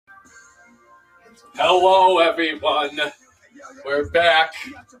Hello, everyone. We're back.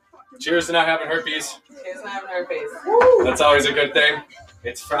 Cheers to not having herpes. Cheers to not having herpes. Woo! That's always a good thing.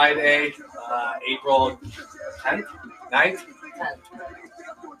 It's Friday, April 10th? 9th? 10th.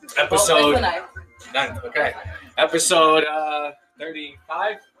 Episode... Well, 9th, okay. Episode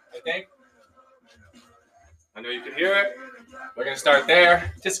 35, I think. I know you can hear it. We're going to start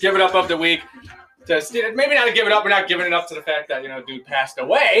there. Just give it up of the week. Just maybe not give it up. We're not giving it up to the fact that, dude passed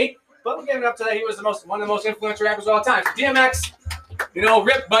away. But we're giving it up to that he was one of the most influential rappers of all time. So DMX,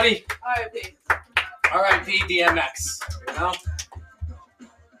 rip, buddy. R.I.P. R.I.P. DMX.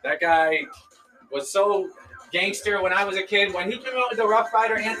 That guy was so gangster when I was a kid. When he came out with the Rough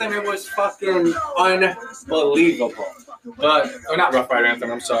Rider anthem, it was fucking unbelievable. But, not Rough Rider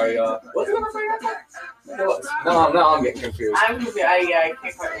anthem, I'm sorry. Was it Rough Rider anthem? It was. No, I'm getting confused. I can't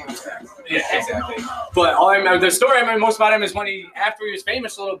quite remember. Yeah, exactly. But all I remember, the story I remember most about him is when after he was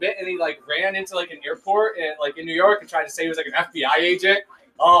famous a little bit, and he ran into an airport in New York and tried to say he was an FBI agent,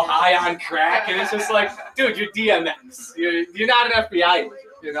 all high on crack, and it's just dude, you're DMX. You're not an FBI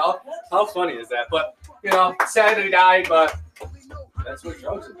agent. How funny is that? But sad that he died, but that's what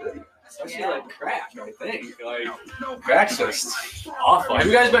drugs do. Especially crack, I think. Crack's just awful. Have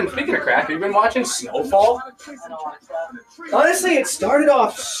you guys been, speaking of crack, have you been watching Snowfall? I don't watch that. Honestly, it started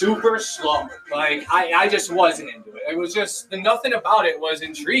off super slow. I just wasn't into it. It was just, nothing about it was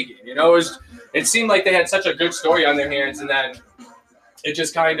intriguing. It seemed like they had such a good story on their hands, and then it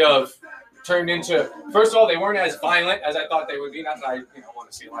just kind of turned into, first of all, they weren't as violent as I thought they would be. Not that I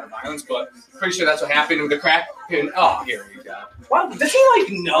want to see a lot of violence, but pretty sure that's what happened with the crack. Oh, here we go. Wow, does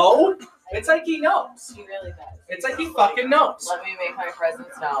he know? It's like he knows. He really does. It's like he fucking knows. Let me make my presence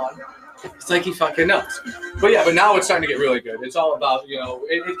known. It's like he fucking knows. But now it's starting to get really good. It's all about,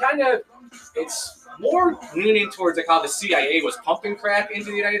 it's more leaning towards how the CIA was pumping crack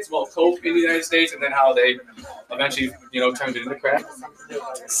into the United States, coke into the United States, and then how they eventually, turned it into crack.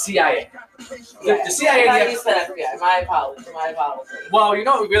 CIA. The CIA. I thought you said FBI. My apologies. Well,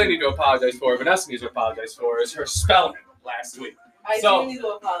 what we really need to apologize for, Vanessa needs to apologize for, is her spelling last week. I do need to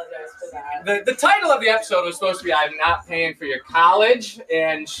apologize for that. The title of the episode was supposed to be "I'm not paying for your college,"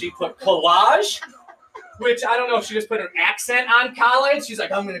 and she put collage, which I don't know if she just put an accent on college. She's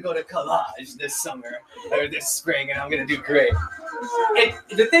like, I'm going to go to college this summer or this spring, and I'm going to do great.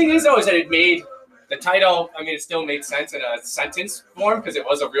 The thing is, though, is that it made the title, it still made sense in a sentence form because it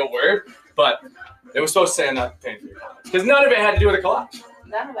was a real word, but it was supposed to say I'm not paying for your college because none of it had to do with a collage.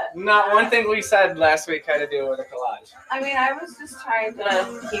 None of it. Not one thing we said last week had to do with a collage. I was just trying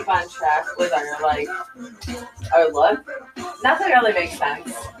to keep on track with our look. Nothing really makes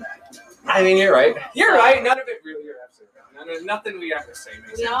sense. You're right. You're right. None of it really. You're absolutely right. Nothing we have to say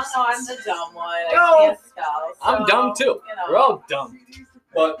makes sense. We all know I'm the dumb one. No, I can't spell. So, I'm dumb too. We're all dumb.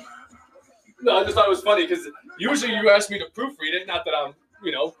 But no, I just thought it was funny because usually you ask me to proofread it. Not that I'm,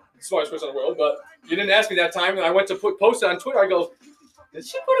 the smartest person in the world, but you didn't ask me that time. And I went to post it on Twitter. I go, did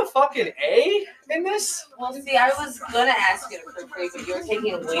she put a fucking A in this? Well, see, I was going to ask you to proofread, but you were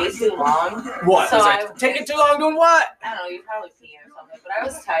taking way too long. What? So taking too long doing what? I don't know, you probably peeing or something, but I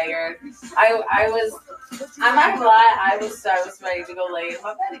was tired. I'm not gonna lie, I was ready to go lay in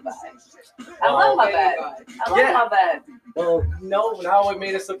my beddy bed. I love my bed. My bed. Well, no, now it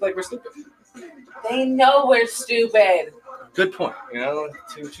made us look like we're stupid. They know we're stupid. Good point,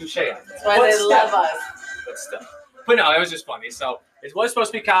 touche on that. That's why they love us. But still. But no, it was just funny. So it was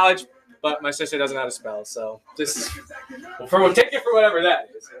supposed to be college, but my sister doesn't know how to spell. So just we'll take it for whatever that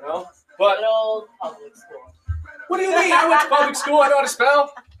is, But good old public school. What do you mean? I went to public school. I know how to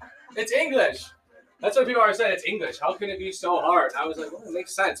spell. It's English. That's what people always say. It's English. How can it be so hard? I was like, well, it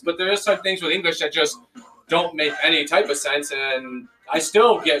makes sense. But there are some things with English that just don't make any type of sense, and I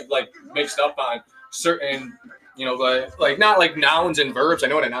still get mixed up on certain, not like nouns and verbs. I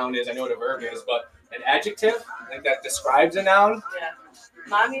know what a noun is. I know what a verb is, but an adjective, that describes a noun. Yeah.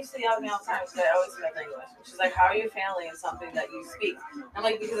 Mom used to yell at me all the time because I always speak English. She's like, how are you failing in something that you speak? I'm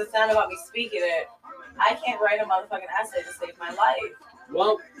like, because it's not about me speaking it. I can't write a motherfucking essay to save my life.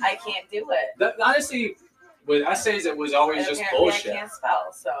 Well, I can't do it. Honestly, with essays, it was always just bullshit. I can't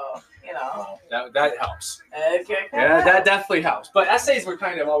spell, so, That helps. Okay. Yeah, that definitely helps. But essays were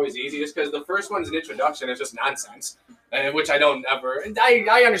kind of always easy just because the first one's an introduction. It's just nonsense, which I don't ever. And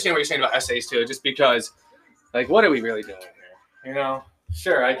I understand what you're saying about essays too, just because, what are we really doing here?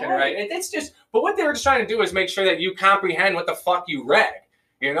 Sure, I can write. It's just, but what they were just trying to do is make sure that you comprehend what the fuck you read.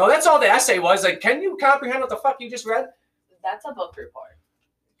 That's all the essay was. Can you comprehend what the fuck you just read? That's a book report.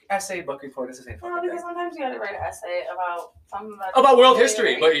 Essay, book report is the same fucking thing. Because sometimes you got to write an essay about something about world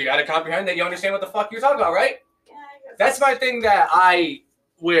history, but you got to comprehend that you understand what the fuck you're talking about, right? Yeah, I guess. That's my thing that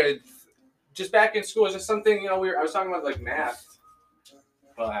with just back in school, is just something, I was talking about like math.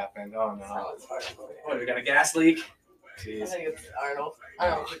 What happened? Oh no. What, we got a gas leak? I Jeez. think it's Arnold.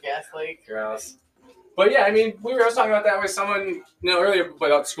 Arnold's a gas leak. Gross. But yeah, I mean, I was talking about that with someone, earlier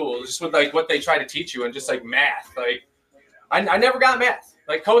about school, just with like what they try to teach you and just like math. Like, I never got math.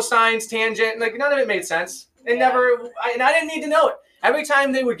 Like cosines, tangent, like none of it made sense. It never, and I didn't need to know it. Every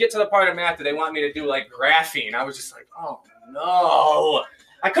time they would get to the part of math that they want me to do like graphing, I was just like, oh no,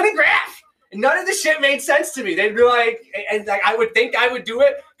 I couldn't graph. None of the shit made sense to me. They'd be like, and like I would think I would do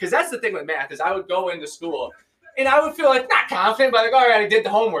it, because that's the thing with math, is I would go into school and I would feel like not confident, but like, all right, I did the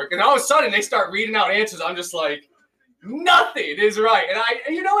homework. And all of a sudden they start reading out answers. I'm just like, nothing is right.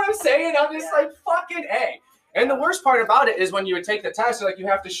 And you know what I'm saying? I'm just like, fucking A. And the worst part about it is when you would take the test, like you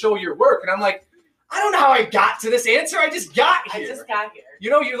have to show your work. And I'm like, I don't know how I got to this answer. I just got here.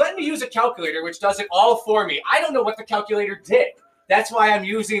 You let me use a calculator, which does it all for me. I don't know what the calculator did. That's why I'm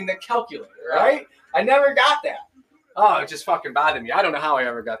using the calculator, right? I never got that. Oh, it just fucking bothered me. I don't know how I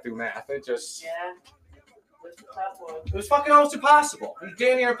ever got through math. It just... Yeah. It was fucking almost impossible. It was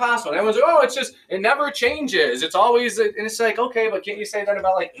damn near impossible. And everyone's like, oh, it's just, it never changes. It's always, and it's like, okay, but can't you say that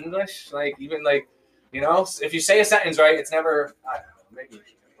about like English? Like, even like, if you say a sentence right, it's never, I don't know, maybe you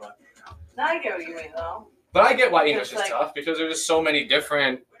can, but. No, I get what you mean, though. But I get why English is tough, because there's just so many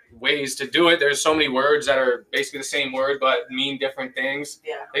different ways to do it. There's so many words that are basically the same word, but mean different things.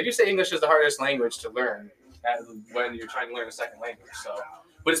 Yeah. They do say English is the hardest language to learn when you're trying to learn a second language, so.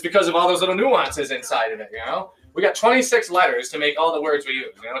 But it's because of all those little nuances inside of it, We got 26 letters to make all the words we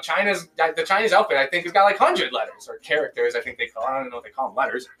use. The Chinese alphabet, I think, has got like 100 letters, or characters, I think they call it. I don't know what they call them,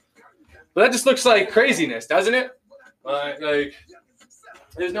 letters. But that just looks like craziness, doesn't it? Like,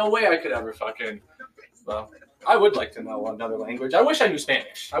 there's no way I could ever fucking, well, I would like to know another language. I wish I knew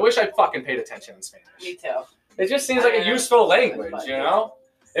Spanish. I wish I fucking paid attention in Spanish. Me too. It just seems like a useful language,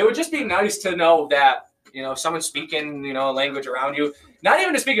 It would just be nice to know that, if someone's speaking, a language around you, not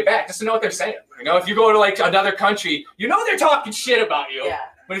even to speak it back, just to know what they're saying. If you go to like another country, they're talking shit about you. Yeah.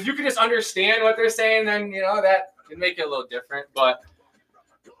 But if you could just understand what they're saying, then, that could make it a little different. But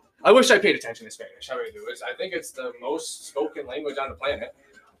I wish I paid attention to Spanish. I really do. I think it's the most spoken language on the planet.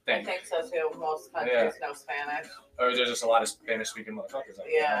 I think so too. Most countries know Spanish. Or there's just a lot of Spanish-speaking motherfuckers out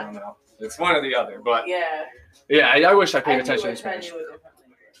there. Yeah. I don't know. It's one or the other. But yeah, I wish I paid attention to Spanish.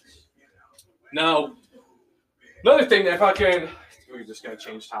 No. Another thing that fucking... We're just going to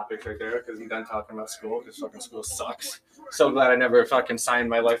change topics right there because I'm done talking about school, because fucking school sucks. So glad I never fucking signed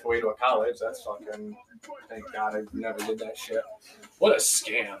my life away to a college. That's fucking... Thank God I never did that shit. What a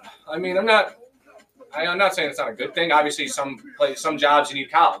scam. I mean, I'm not saying it's not a good thing. Obviously, some jobs you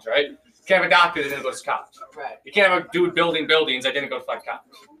need college, right? You can't have a doctor that didn't go to college. Right. You can't have a dude building buildings that didn't go to fucking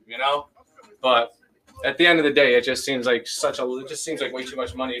college, But at the end of the day, it just seems like way too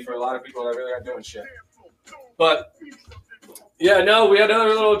much money for a lot of people that really aren't doing shit. But... yeah, no, we had another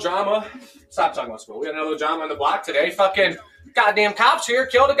little drama. Stop talking about school. We had another little drama on the block today. Fucking goddamn cops here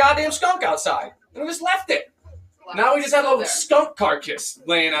killed a goddamn skunk outside. And we just left it. Now we just have a skunk carcass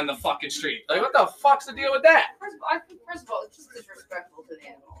laying on the fucking street. Like, what the fuck's the deal with that? First of all, it's just disrespectful to the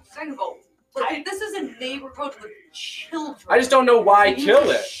animal. Second of all, this is a neighborhood with children. I just don't know why kill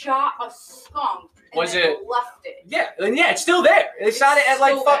it. Shot a skunk and Was then it left it? Yeah, and it's still there. They shot it at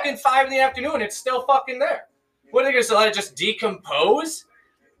like fucking 5 in the afternoon. It's still fucking there. What are they gonna let it just decompose?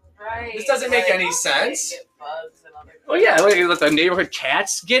 Right. This doesn't make any sense. Bugs and other Well, yeah, let the neighborhood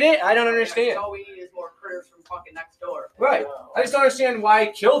cats get it. I don't understand. All we need is more critters from fucking next door. Right. I just don't understand why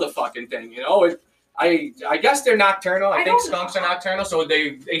kill the fucking thing. I guess they're nocturnal. I think skunks are nocturnal, so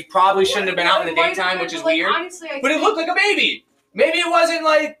they probably shouldn't have been out in the daytime, which is weird. Honestly, But it looked like a baby. Maybe it wasn't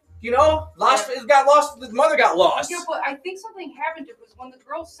like, lost. It got lost. The mother got lost. Yeah, but I think something happened to it because when the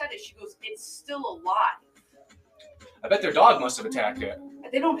girl said it, she goes, "It's still alive." I bet their dog must have attacked it.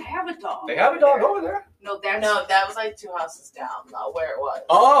 They don't have a dog. They have a dog over there? No, that was like 2 houses down, where it was.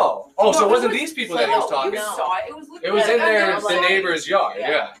 Oh, No, so it wasn't was- these people that he was talking. You to. saw it. It was in there, the neighbor's yard. Yeah.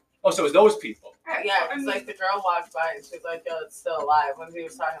 Yeah. Oh, so it was those people. Yeah, it's like the girl walked by and she was like, yo, it's still alive, when he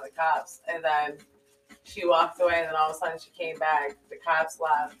was talking to the cops. And then she walked away, and then all of a sudden she came back, the cops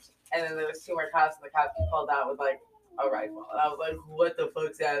left, and then there was 2 more cops, and the cops pulled out with like a rifle. And I was like, what the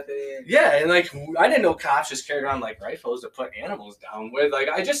fuck's happening? Yeah, and like, I didn't know cops just carried around like rifles to put animals down with. Like,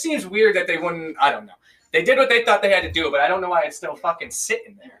 it just seems weird that they wouldn't, I don't know. They did what they thought they had to do, but I don't know why it's still fucking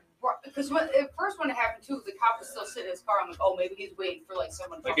sitting there. Because at first when it happened too, the cop was still sitting in his car. I'm like, oh, maybe he's waiting for like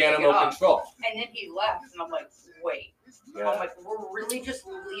someone to Like pick it animal up. control. And then he left, and I'm like, wait. Yeah. I'm like, we're really just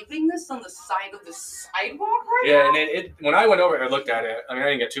leaving this on the side of the sidewalk right Yeah, now? and it when I went over and looked at it, I mean, I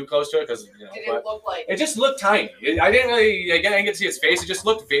didn't get too close to it because, Did it look like... it just looked tiny. I didn't get to see its face. It just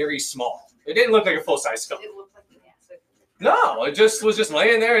looked very small. It didn't look like a full-size skunk. It looked like an ass. No, it just was just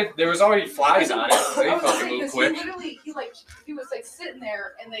laying there. There was already flies on it. They I was fucking saying, moved 'cause quick. he was like sitting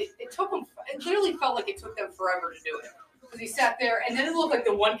there, and it literally felt like it took them forever to do it. Because he sat there, and then it looked like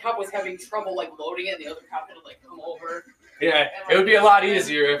the one cop was having trouble like loading it, and the other cop had to like come over. Yeah, it would be a lot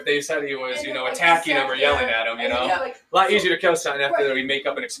easier if they said he was, attacking him or yelling at him, Like, A lot easier to kill something after we make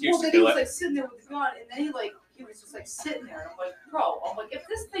up an excuse well, to then he kill was it. like sitting there with the gun, and then he was just like sitting there, and I'm like, bro, if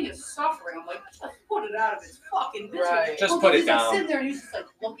this thing is suffering, I'm like, just put it out of its fucking misery. Right. Just Well, put then it he's like down. sitting there, and he's just like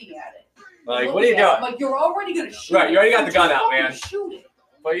looking at it. Like, what are you doing? I'm like, you're already gonna shoot. Right, you already got the gun Just out, fucking man. Shoot it.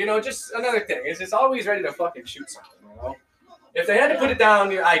 But, just another thing is it's always ready to fucking shoot something, If they had to put it down,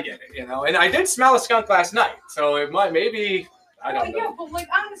 I get it, And I did smell a skunk last night, so it might, maybe, I don't know. Yeah, but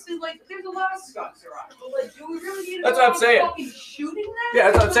honestly, there's a lot of skunks around. But do we really need to That's go what I'm out saying. fucking shooting them? Yeah,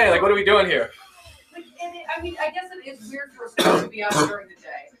 that's what I'm saying. Like, what are we doing here? I guess it is weird for a skunk to be out during the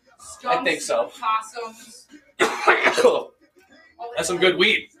day. Skunks, I think so. Possums. That's some good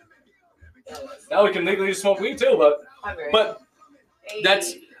weed. Now we can legally smoke weed too, but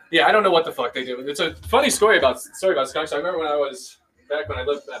that's yeah. I don't know what the fuck they do. It's a funny story about skunks. I remember when I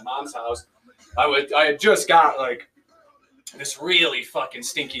lived at mom's house, I had just got like this really fucking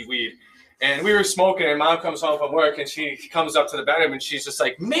stinky weed, and we were smoking. And mom comes home from work, and she comes up to the bedroom, and she's just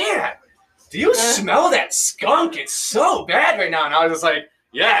like, "Man, do you smell that skunk? It's so bad right now." And I was just like,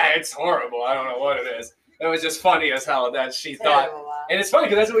 "Yeah, it's horrible. I don't know what it is." It was just funny as hell that she thought. And it's funny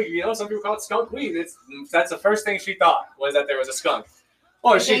because that's what some people call it skunk weed. That's the first thing she thought was that there was a skunk.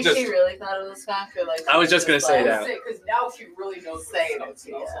 Or You think she really thought it was a skunk, or like? I was just gonna say that. Because now she really knows what it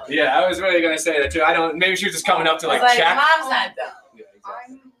smells like. Yeah, I was really gonna say that too. I don't. Maybe she was just coming up to like check. Mom's not dumb. Yeah,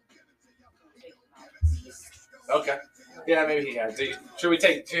 exactly. Okay. Yeah, maybe he had. Should we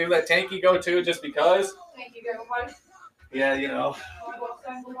let Tanky go too, just because? Thank you, everybody. Yeah,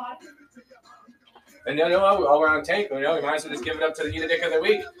 And while we're on Tank, we might as well just give it up to the Eat a Dick of the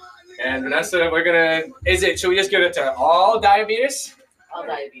Week. And Vanessa, should we just give it to all diabetes? All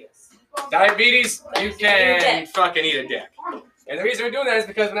diabetes. Diabetes, you can fucking eat a dick. And the reason we're doing that is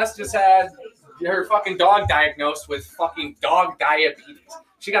because Vanessa just had her fucking dog diagnosed with fucking dog diabetes.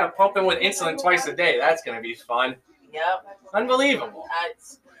 She got to pump him with insulin twice a day. That's going to be fun. Yep. Unbelievable.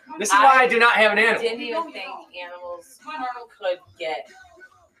 This is why I do not have an I animal. didn't even think animals could get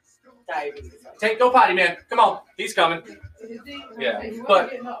diabetes. Tank, go potty, man. Come on. He's coming. Yeah,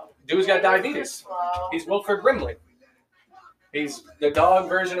 but dude's got diabetes. He's Wilford Brimley. He's the dog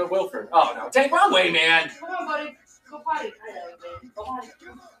version of Wilford. Oh, no. Tank, wrong way, man. Come on, buddy. Go potty. Go potty.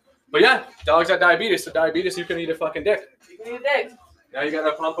 But yeah, dogs got diabetes. So diabetes, you can eat a fucking dick. You can eat a dick. Now you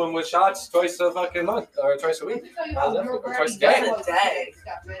gotta pump them with shots twice a fucking month or twice a week. How's that? Or twice a day? Twice a day.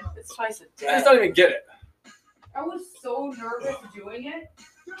 It's twice a day. I just don't even get it. I was so nervous doing it.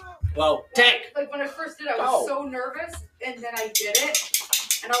 Well, Tank. Like when I first did it, I was so nervous, and then I did it,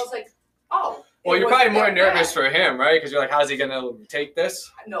 and I was like, oh. Well, you're probably more nervous for him, right? Because you're like, how's he gonna take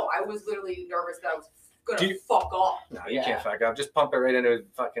this? No, I was literally nervous that I was gonna fuck off. No, you can't fuck up. Just pump it right into a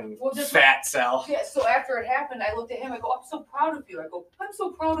fucking just fat cell. Yeah, so after it happened, I looked at him, I go, I'm so proud of you. I go, I'm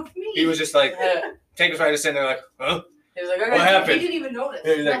so proud of me. He was just like, Tank was right just sitting there like, huh? He was like, okay. What happened? He didn't even notice.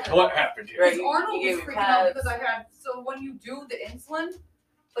 He was like, what happened here? Right. Arnold You was gave me freaking out pads. because I had, so when you do the insulin,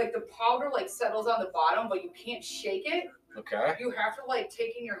 like the powder like settles on the bottom, but you can't shake it. Okay. You have to like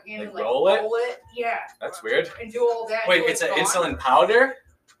take in your hand Like and like roll it? Yeah. That's weird. And do all that. Wait, until it's an gone. insulin powder?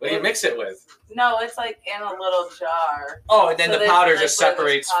 What do you mix it with? No, it's like in a little jar. Oh, and then So the there's powder like just where there's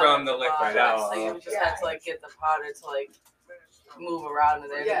separates powder from the at liquid. bottom. Oh, So you just have to like get the powder to like move around in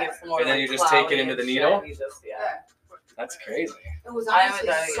there to get some more. And then like, you just take it cloudy into the and needle? shit. You just, That's crazy. It was I haven't honestly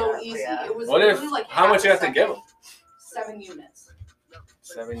done it so yet, easy. yeah. It was What if? literally like How much half you a have to give them? 7 units.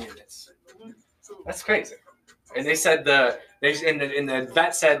 7 units. That's crazy. And they said the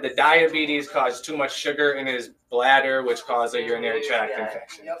vet said the diabetes caused too much sugar in his bladder, which caused a urinary tract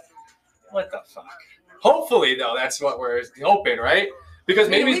infection. Yep. What the fuck? Hopefully, though, that's what we're hoping, right? Because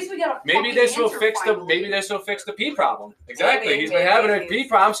I mean, at maybe least we got a maybe fucking this will answer fix finally. the pee problem. Exactly. Maybe, He's been having a maybe pee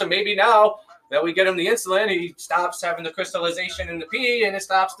problem, so maybe now that we get him the insulin, he stops having the crystallization in the pee, and it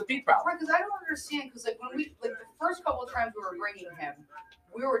stops the pee problem. Right, because I don't understand. Because like when we like the first couple of times we were bringing him,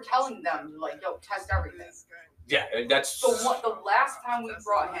 we were telling them like, "Yo, test everything." Yeah, that's. So what? The last time we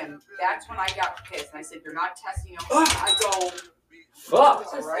brought him, that's when I got pissed, and I said, "You're not testing him." I go, Fuck.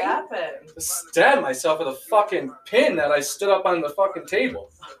 What just Right? happened? Stabbed myself with a fucking pin that I stood up on the fucking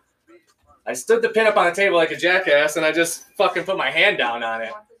table. I stood the pin up on the table like a jackass, and I just fucking put my hand down on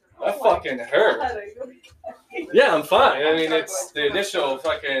it. That fucking hurt. Yeah, I'm fine. I mean, it's the initial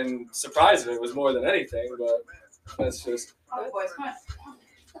fucking surprise of it was more than anything, but that's just. "Oh, boys, come on."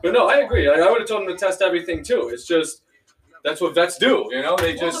 But no, I agree. I would have told them to test everything too. It's just that's what vets do, you know.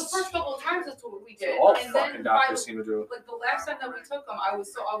 They Well, just the first couple of times that's what we did, all and fucking then doctors seem to do. like the last time that we took them, I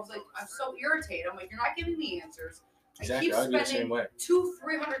was like, I'm so irritated. I'm like, you're not giving me answers. Exactly, I I'd keep be the same spending way.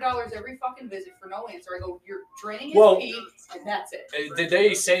 $200-$300 every fucking visit for no answer. I go, you're draining his Well, pee, and that's it. Did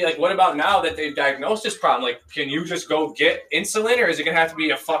they say, like, what about now that they've diagnosed this problem? Like, can you just go get insulin, or is it going to have to be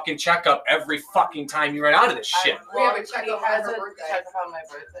a fucking checkup every fucking time you run out of this shit? We have a checkup He has on her a birthday. checkup on my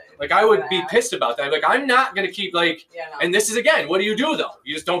birthday. Like, I would be pissed about that. Like, I'm not going to keep, like, Yeah, no. and this is, again, what do you do, though?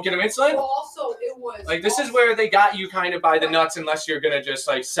 You just don't get them insulin? Well, also, it was... Like, this is also- where they got you kind of by the nuts unless you're going to just,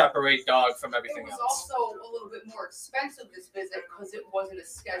 like, separate dog from It everything was else. also a little bit more expensive this visit because it wasn't a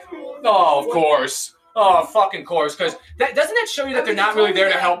schedule. Oh, of course. Oh, fucking course. Because doesn't that show you that they're not really there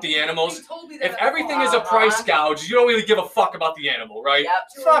to help the animals? He told me that If everything is a price gouge, you don't really give a fuck about the animal, right?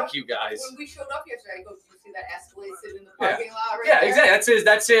 Yep. Fuck you guys. When we showed up yesterday, I go, did you see that Escalade sitting in the Yeah. parking lot right Yeah, there? exactly.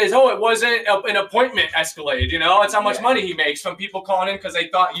 That's his. Oh, it wasn't an appointment Escalade. You know, it's how much money he makes from people calling in because they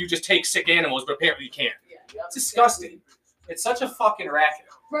thought you just take sick animals, but apparently you can't. Yeah. It's disgusting. It's such a fucking racket.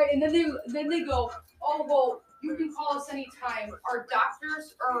 Right, and then they go, oh well, you can call us anytime. Our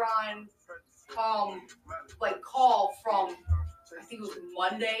doctors are on like call from I think it was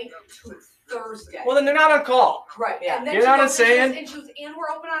Monday to Thursday. Well, then they're not on call. Right. Yeah. And then You she know what I'm goes, and she saying? goes, and she was, and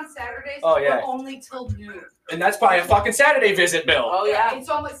we're open on Saturdays, Oh, yeah. but only till noon. And that's probably a fucking Saturday visit bill. Oh yeah. And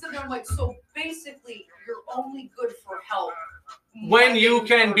so I'm like sitting there, I'm like, so basically you're only good for help When Monday you through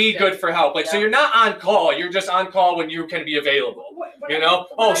can be Thursday. good for help. Like, so Yeah. you're not on call. You're just on call when you can be available. When You I- know?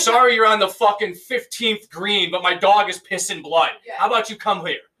 when Oh, I- sorry you're on the fucking 15th green, but my dog is pissing blood. Yeah. How about you come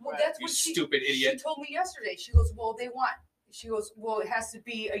here? Well, that's You what stupid She idiot. told me yesterday. She goes, well, it has to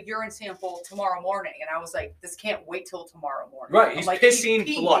be a urine sample tomorrow morning. And I was like, this can't wait till tomorrow morning. Right, I'm he's like, pissing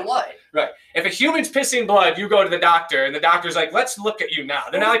peeing blood. If a human's pissing blood, you go to the doctor, and the doctor's like, let's look at you now.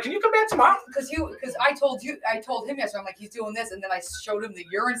 They're not like, can you come back tomorrow? Because I told him yesterday, I'm like, he's doing this. And then I showed him the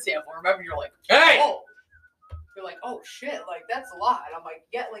urine sample. Remember, you're like, Hey! oh. You're like, oh shit, like that's a lot. And I'm like,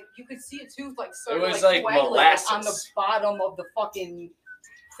 yeah, like you could see it too, like sort It of was like like coagulating molasses. on the bottom of the fucking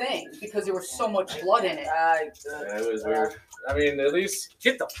thing because there was so much blood in it. Yeah, it was weird. I mean, at least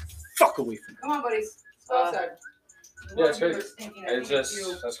get the fuck away from me. Come on, buddies. Go outside. Yeah, it's We're crazy. stinking. I It's think just,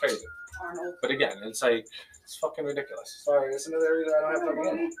 you, that's crazy. Arnold. But again, it's like, it's fucking ridiculous. Sorry, this is another reason I don't have fucking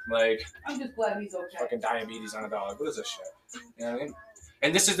animal. Like, I'm just glad he's okay. fucking diabetes on a dog. What is this shit? You know what I mean?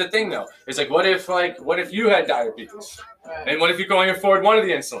 And this is the thing, though. It's like, what if you had diabetes? Right. And what if you can only afford one of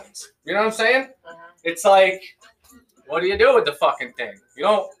the insulins? You know what I'm saying? Uh-huh. It's like, what do you do with the fucking thing? You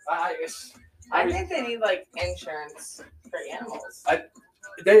know, I think they need like insurance for animals.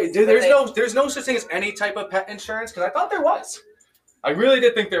 there's no such thing as any type of pet insurance because I thought there was. I really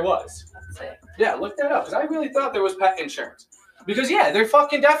did think there was. That's it. Yeah, look that up because I really thought there was pet insurance. Because yeah, there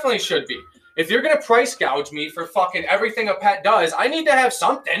fucking definitely should be. If you're gonna price gouge me for fucking everything a pet does, I need to have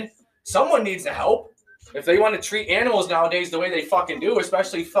something. Someone needs to help. If they want to treat animals nowadays the way they fucking do,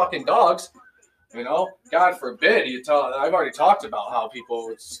 especially fucking dogs, you know, God forbid. I've already talked about how people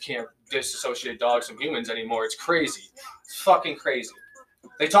just can't disassociate dogs from humans anymore. It's crazy. It's fucking crazy.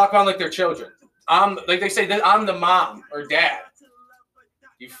 They talk about like they're children. Like they say that I'm the mom or dad.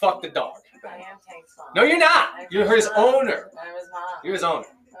 You fuck the dog. I am Tank's mom. No, you're not. You're his owner. I'm his mom. You're his owner.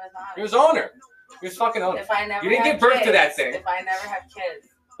 I'm his mom. You're his owner. You're his fucking owner. If I never You didn't have give birth to kids, that thing. If I never have kids,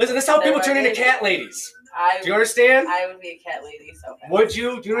 Listen, this is how They're people my turn into baby. cat ladies. I Do you understand? I would be a cat lady so bad. Would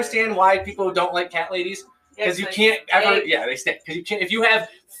you? Do you understand why people don't like cat ladies? Because you can't ever. Yeah, they stink. Because you can't. If you have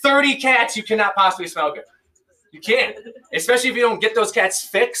 30 cats, you cannot possibly smell good. You can't. Especially if you don't get those cats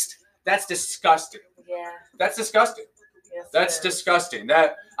fixed. That's disgusting. Yeah. That's disgusting. Yes, That's it is. disgusting.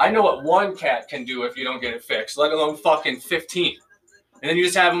 That I know what one cat can do if you don't get it fixed, let alone fucking 15. And then you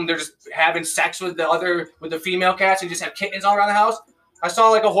just have them. They're just having sex with the female cats, and you just have kittens all around the house. I saw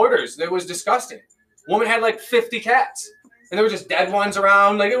like a hoarders. That was disgusting. Woman had like 50 cats, and there were just dead ones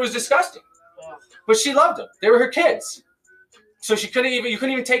around. Like it was disgusting. Ugh. But she loved them. They were her kids. So you couldn't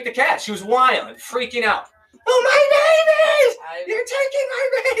even take the cat. She was wild, freaking out. Oh, my babies! You're taking my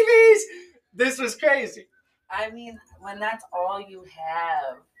babies! This was crazy. I mean, when that's all you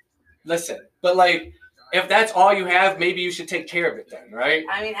have. Listen, but like, if that's all you have, maybe you should take care of it then, right?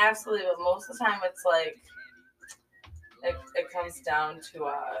 I mean, absolutely, but most of the time it's like, it comes down to,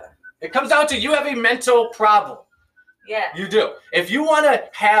 It comes down to you have a mental problem. yeah. You do. If you want to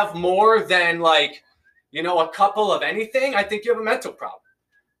have more than like, you know, a couple of anything, I think you have a mental problem.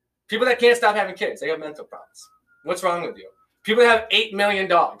 People that can't stop having kids, they have mental problems. What's wrong with you? People that have 8 million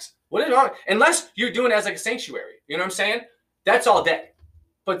dogs. What is wrong? Unless you're doing it as like a sanctuary. You know what I'm saying? That's all day.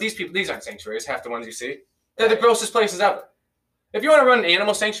 But these people, these aren't sanctuaries, half the ones you see. They're the grossest places ever. If you want to run an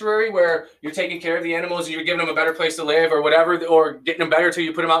animal sanctuary where you're taking care of the animals and you're giving them a better place to live or whatever, or getting them better till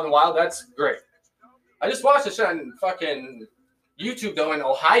you put them out in the wild, that's great. I just watched this shit on fucking YouTube though in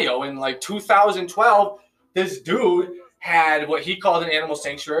Ohio in like 2012. This dude had what he called an animal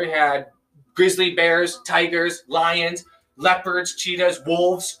sanctuary, had grizzly bears, tigers, lions, leopards, cheetahs,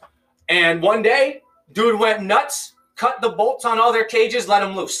 wolves. And one day, dude went nuts, cut the bolts on all their cages, let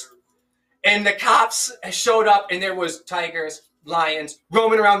them loose. And the cops showed up and there was tigers, lions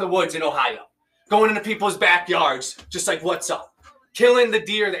roaming around the woods in Ohio, going into people's backyards, just like, what's up? Killing the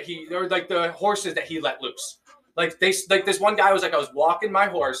deer or like the horses that he let loose. Like this one guy was like, I was walking my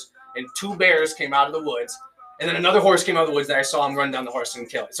horse and 2 bears came out of the woods. And then another horse came out of the woods that I saw him run down the horse and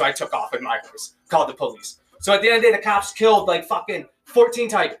kill it. So I took off with my horse, called the police. So at the end of the day, the cops killed like fucking 14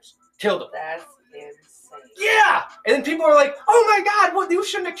 tigers. Killed them. That's insane. Yeah. And then people are like, oh my God, well, you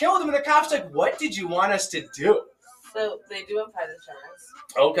shouldn't have killed them. And the cops like, what did you want us to do? So they do have pet insurance.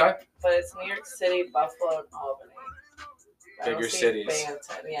 Okay. But it's New York City, Buffalo, and Albany. Bigger cities.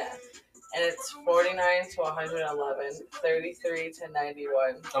 Binghamton, yeah. And it's 49 to 111, 33 to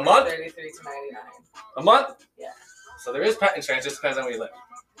 91. A month? 33 to 99. A month? Yeah. So there is pet insurance, just depends on where you live.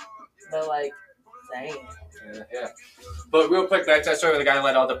 But like, dang. Yeah. But real quick, back to that story where the guy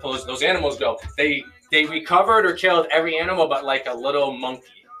let all those animals go. They recovered or killed every animal but like a little monkey.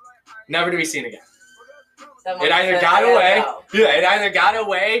 Never to be seen again. It either got away. Yeah, it either got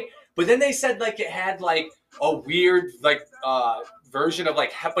away, but then they said like it had like a weird like version of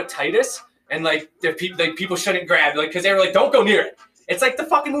like hepatitis, and like people shouldn't grab because they were like, don't go near it. It's like the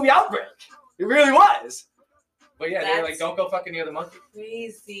fucking movie Outbreak. It really was. But yeah, they were like, don't go fucking near the monkey.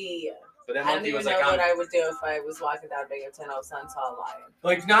 Crazy. But that I don't monkey even was know like, what I would do if I was walking down Binghamton all of a sudden saw a lion.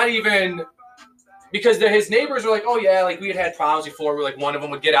 like not even. Because his neighbors were like, oh yeah, like we had problems before where like one of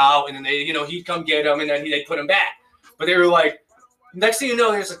them would get out and then he'd come get him and then they'd put him back. But they were like, next thing you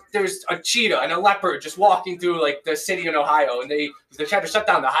know, there's a cheetah and a leopard just walking through like the city in Ohio, and they tried to shut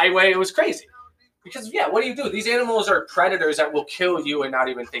down the highway. It was crazy. Because yeah, what do? These animals are predators that will kill you and not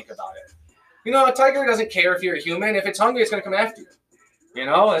even think about it. A tiger doesn't care if you're a human. If it's hungry, it's gonna come after you.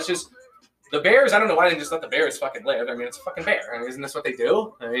 It's just the bears. I don't know why they didn't just let the bears fucking live. I mean, it's a fucking bear. I mean, isn't this what they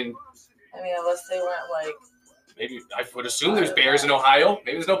do? I mean, unless they weren't like. Maybe I would assume there's bears in Ohio.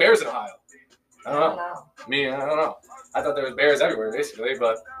 Maybe there's no bears in Ohio. I don't know. I don't know. I thought there was bears everywhere, basically,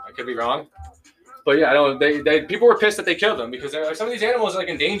 but I could be wrong. But yeah, I don't. They people were pissed that they killed them because some of these animals are like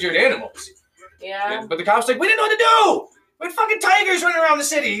endangered animals. Yeah. But the cops were like, we didn't know what to do. We had fucking tigers running around the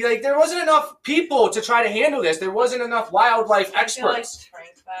city. Like there wasn't enough people to try to handle this. There wasn't enough wildlife experts.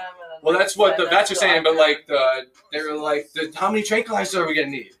 Trank them and then Well, that's what the vets are saying. But like they were like, how many tranquilizers are we gonna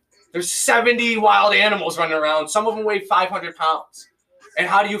need? There's 70 wild animals running around. Some of them weigh 500 pounds. And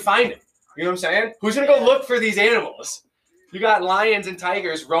how do you find them? You know what I'm saying? Who's going to go look for these animals? You got lions and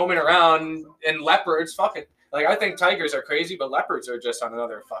tigers roaming around and leopards. Fucking, like, I think tigers are crazy, but leopards are just on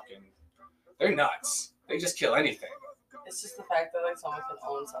another fucking, they're nuts. They just kill anything. It's just the fact that like someone can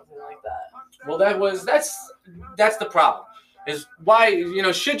own something like that. Well, that's the problem. Is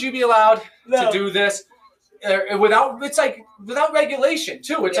why, should you be allowed to do this? Without regulation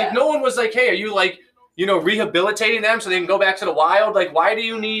too. It's like no one was like, hey, are you like, rehabilitating them so they can go back to the wild? Like, why do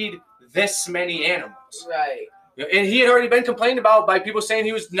you need this many animals? Right. And he had already been complained about by people saying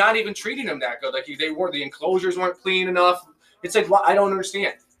he was not even treating them that good. Like the enclosures weren't clean enough. It's like, I don't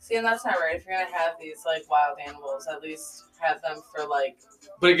understand. See, and that's not right. If you're gonna have these like wild animals, at least have them for like.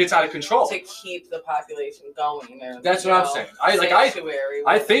 But it gets out of control. To keep the population going. Or, that's what I'm saying. I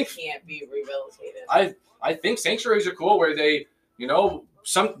think can't be rehabilitated. I think sanctuaries are cool where they, a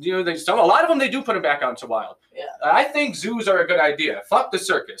lot of them they do put them back onto wild. Yeah. I think zoos are a good idea. Fuck the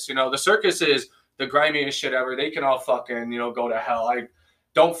circus. The circus is the grimiest shit ever. They can all fucking, go to hell. I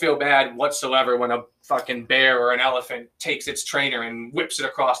don't feel bad whatsoever when a fucking bear or an elephant takes its trainer and whips it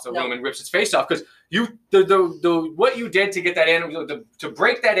across the room and rips its face off. Because what you did to get that animal, to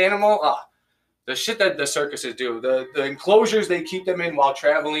break that animal, the shit that the circuses do, the enclosures they keep them in while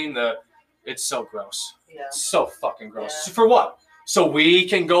traveling, it's so gross. Yeah. It's so fucking gross. Yeah. For what? So we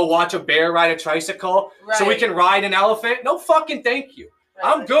can go watch a bear ride a tricycle? Right. So we can ride an elephant? No fucking thank you.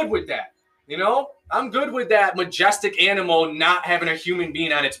 Right. I'm good with that. I'm good with that majestic animal not having a human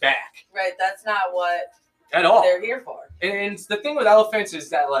being on its back. Right. That's not what at all they're here for. And the thing with elephants is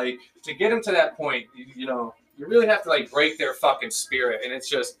that, like, to get them to that point, you really have to, like, break their fucking spirit. And it's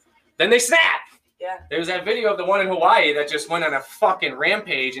just, then they snap. Yeah. There's that video of the one in Hawaii that just went on a fucking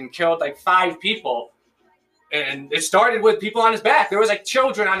rampage and killed, like, 5 people. And it started with people on his back. There was, like,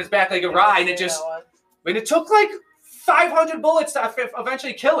 children on his back, like a ride. And it took, like, 500 bullets to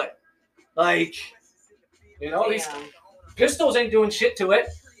eventually kill it. Like, Pistols ain't doing shit to it.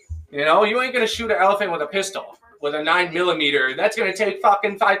 You know, you ain't gonna shoot an elephant with a pistol, with a 9mm. That's gonna take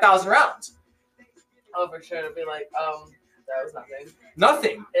fucking 5,000 rounds. Oh, for sure. It'd be like, that was nothing.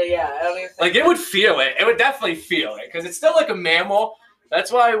 Nothing. Yeah, I don't even think Like, it would feel it. It would definitely feel it, because it's still like a mammal.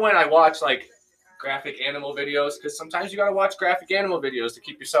 That's why when I watch, like, graphic animal videos, because sometimes you gotta watch graphic animal videos to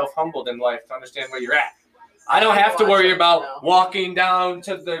keep yourself humbled in life, to understand where you're at. I don't have to worry about walking down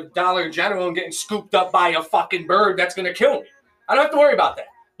to the Dollar General and getting scooped up by a fucking bird that's gonna kill me. I don't have to worry about that.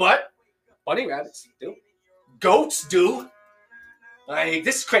 But bunny rabbits do. Goats do. Like,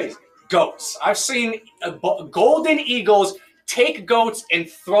 this is crazy. Goats. I've seen golden eagles take goats and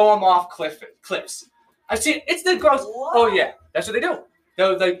throw them off cliffs. I've seen it's the gross. What? Oh yeah, that's what they do.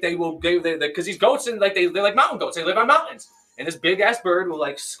 They will because these goats and like they're like mountain goats. They live on mountains, and this big ass bird will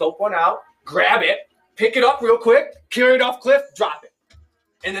like scope one out, grab it, pick it up real quick, carry it off cliff, drop it,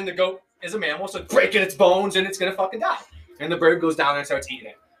 and then the goat is a mammal, so it's breaking its bones and it's gonna fucking die. And the bird goes down there and starts eating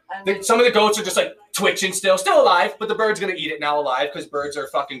it. Some of the goats are just like twitching still alive, but the bird's gonna eat it now alive because birds are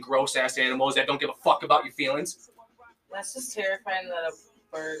fucking gross ass animals that don't give a fuck about your feelings. That's just terrifying that a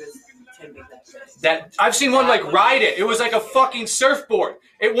bird can be that big. That I've seen one like ride it. It was like a fucking surfboard.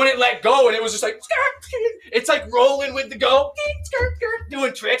 It wouldn't let go, and it was just like it's like rolling with the goat,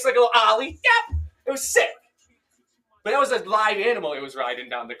 doing tricks like a little ollie. Yep, it was sick. But that was a live animal. It was riding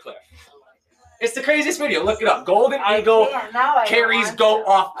down the cliff. It's the craziest video. Look it up. Golden eagle carries goat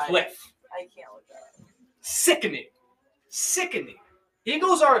off cliff. I can't look at it. Sickening.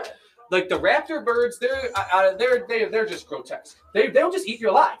 Eagles are like the raptor birds. They're just grotesque. They'll just eat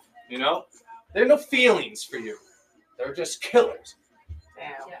you alive. You know, they have no feelings for you. They're just killers. Damn.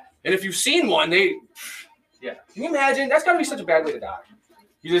 Yeah. And if you've seen one, Can you imagine? That's gotta be such a bad way to die.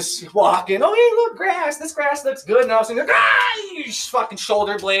 You just walk in, oh, hey, look, grass. This grass looks good. And all of a sudden, your fucking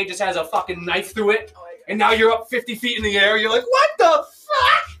shoulder blade just has a fucking knife through it. And now you're up 50 feet in the air. You're like, what the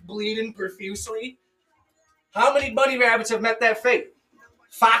fuck? Bleeding profusely. How many bunny rabbits have met that fate?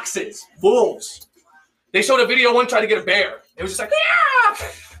 Foxes, wolves. They showed a video, one tried to get a bear. It was just like, yeah!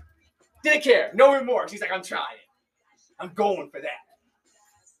 Didn't care. No remorse. He's like, I'm trying. I'm going for that.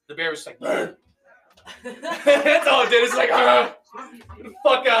 The bear was just like, that's all it did. It's like, get the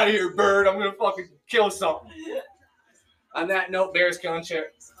fuck out of here, bird. I'm going to fucking kill something. On that note, bears killing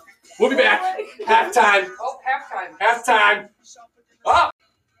shit. We'll be back. Halftime. Oh, halftime. Halftime. Oh,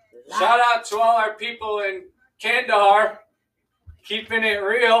 shout out to all our people in Kandahar. Keeping it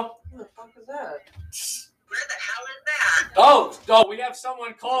real. Who the fuck is that? Where the hell is that? Oh, we have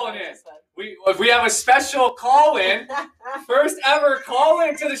someone calling in. We have a special call-in. First ever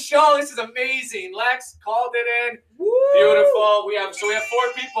call-in to the show. This is amazing. Lex called it in. Woo! Beautiful. We have 4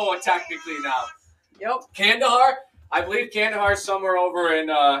 people technically now. Yep. Kandahar. I believe Kandahar is somewhere over in.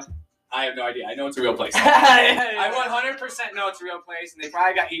 I have no idea. I know it's a real place. I I 100% know it's a real place, and they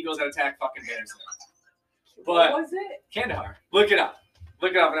probably got eagles that attack fucking bears. What But was it? Kandahar. Look it up.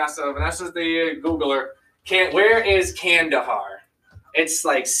 Look it up, Vanessa. Vanessa's the Googler. Where is Kandahar? It's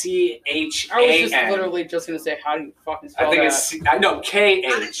like CHAN. I was just literally just gonna say, how do you fucking spell I think that? it's How KH.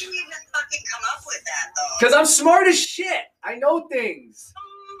 did you even fucking come up with that, though? Because I'm smart as shit. I know things.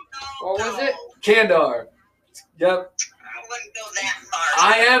 No, What was it? Kandahar. Yep. I wouldn't go that far.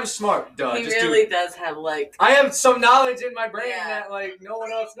 I am smart. Duh. He Just really do. does have like I have some knowledge in my brain Yeah. that like no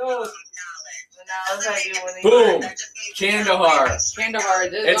one else knows. the knowledge that you when Boom. That just means Kandahar. Kandahar.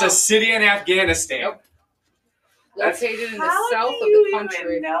 It is It's a city in Afghanistan. Yep. Located in the How south do of you the country.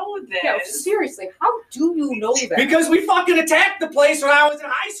 even know this? Yeah, seriously, how do you know that? Because we fucking attacked the place when I was in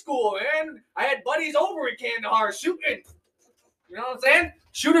high school, man. I had buddies over in Kandahar shooting. You know what I'm saying?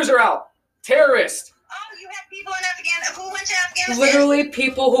 Shooters are out. Terrorists. Oh, you had people in Afghanistan. Who went to Afghanistan? Literally,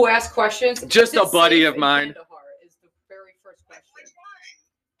 people who ask questions. Just "Is a it buddy safe of in mine." Kandahar?" Is the very first question. Which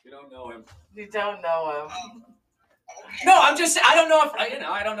one? You don't know him. You don't know him. Okay. No, I don't know if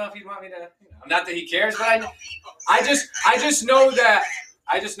I don't know if he'd want me to. Not that he cares, but I just know that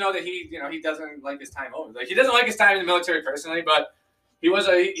he he doesn't like his time over. Like he doesn't like his time in the military personally, but he was.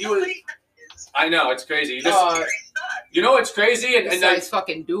 I know it's crazy. You just you know what's crazy and Besides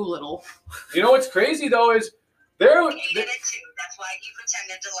fucking Doolittle. you know what's crazy though is there. He hated it too. That's why he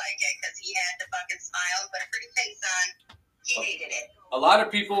pretended to like it, because he had the fucking smile, but a pretty face on. He hated it. A lot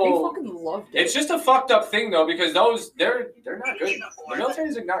of He people. fucking loved it. It's just a fucked up thing though because they're not good. The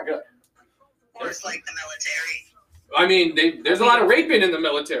military's not good. Or it's like the military. I mean, there's a lot of raping in the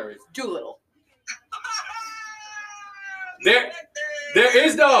military. Doolittle. There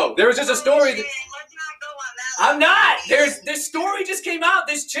is though. There was just a story. Let's not go on that. I'm not. This story just came out.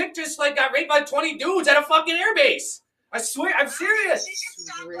 This chick just like got raped by 20 dudes at a fucking airbase. I swear, I'm serious. She should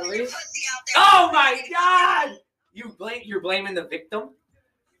stop Really? putting pussy out there. Oh my god! You're blaming the victim.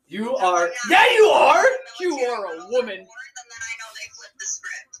 You are. Yeah, you are. You are a woman. And then I know they flipped the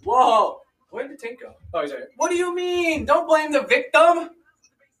script. Whoa. Where did Tink go? Oh, he's right. What do you mean? Don't blame the victim.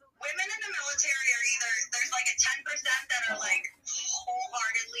 Women in the military are either there's like a 10% that are like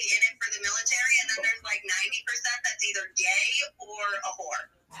wholeheartedly in it for the military, and then there's like 90% that's either gay or a whore.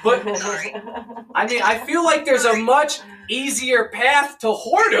 But Sorry. I mean, I feel like there's a much easier path to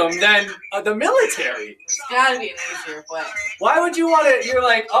whoredom than the military. It's gotta be an easier way. Why would you want to? You're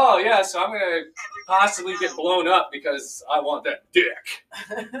like, oh yeah, so I'm gonna possibly get blown up because I want that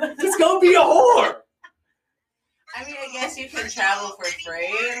dick. Just go be a whore. I mean, I guess you can travel for free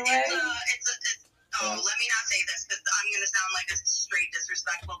in a way. Oh, let me not say this because I'm gonna sound like a straight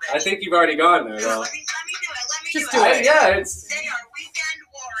disrespectful bitch. I think you've already gone there, No, though. let me do it. Let me Just do do it. it. Yeah, it's. They are weekend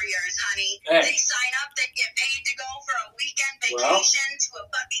warriors, honey. Hey. They sign up, they get paid to go for a weekend Well. vacation to a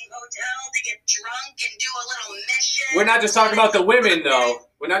fucking hotel to get drunk and do a little mission. We're not just talking about the women, though.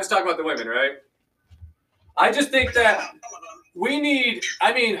 We're not just talking about the women, right? I just think that we need.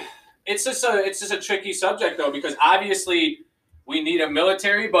 I mean, it's just a tricky subject, though, because obviously we need a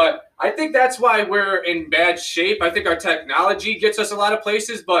military, but I think that's why we're in bad shape. I think our technology gets us a lot of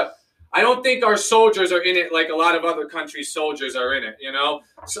places, but I don't think our soldiers are in it like a lot of other countries' soldiers are in it, you know?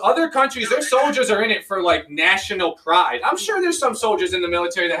 So other countries, their soldiers are in it for like national pride. I'm sure there's some soldiers in the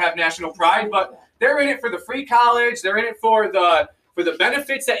military that have national pride, but they're in it for the free college. They're in it for the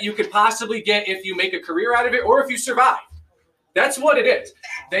benefits that you could possibly get if you make a career out of it or if you survive. That's what it is.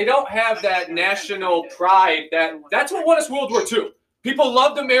 They don't have that national pride. That's what won us World War II. People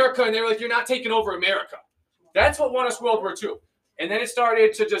loved America, and they were like, you're not taking over America. That's what won us World War II. And then it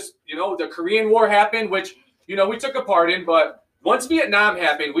started to just, the Korean War happened, which, we took a part in. But once Vietnam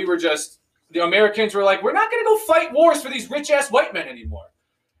happened, the Americans were like, we're not going to go fight wars for these rich-ass white men anymore.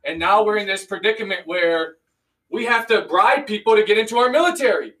 And now we're in this predicament where we have to bribe people to get into our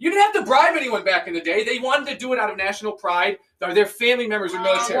military. You didn't have to bribe anyone back in the day. They wanted to do it out of national pride. Their family members were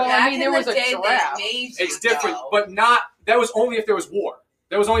military. Well, I mean, there was a day, draft. they made you It's different, go. but that was only if there was war.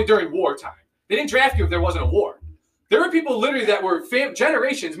 That was only during wartime. They didn't draft you if there wasn't a war. There were people literally that were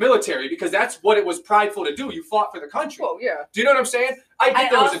generations military because that's what it was prideful to do. You fought for the country. Well, yeah. Do you know what I'm saying? I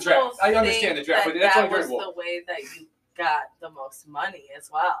get there was a also draft. I understand the think draft, but that's that only was during war. the way that you got the most money as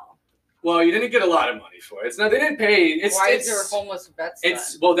well. Well, you didn't get a lot of money for it. It's not. They didn't pay. Why is there homeless vets then?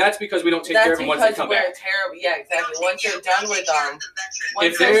 That's because we don't take care of them once they come we're back. terrible. Yeah, exactly. Once you're done with them, If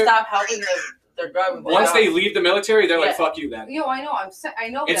once they're- they stop helping them, they're done. Once they leave the military, they're like, Yeah. "Fuck you, then." I know. I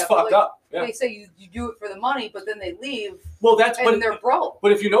know It's that. but, fucked like, up. Yeah. They say you do it for the money, but then they leave Well, that's and what. they're broke.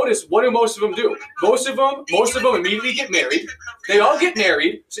 But if you notice, what do most of them do? Most of them immediately get married. They all get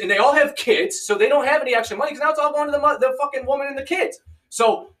married, and they all have kids, so they don't have any extra money because now it's all going to the fucking woman and the kids.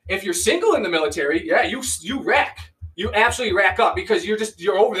 So if you're single in the military, yeah, you rack. You absolutely rack up because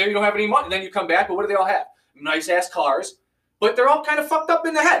you're over there, you don't have any money. Then you come back, but what do they all have? Nice ass cars, but they're all kind of fucked up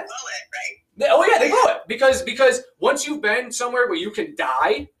in the head. They blow it because once you've been somewhere where you can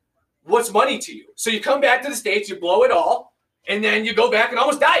die, what's money to you? So you come back to the States, you blow it all, and then you go back and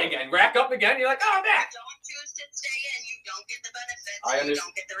almost die again, rack up again. You're like, oh, I'm back. Don't choose to stay in, you don't get the benefits, I and you understand.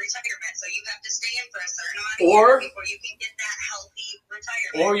 don't get the retirement. So you have to stay in for a certain amount of Or- years before you can get that healthy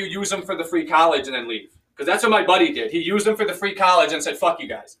retirement. Or you use them for the free college and then leave. Because that's what my buddy did. He used them for the free college and said, fuck you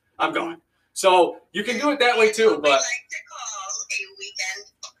guys, I'm gone. So you can do it that way too, We but like to call a weekend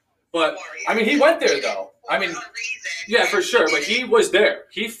warrior. I mean, he went there though. I mean, For a reason, yeah, for sure. But he was there.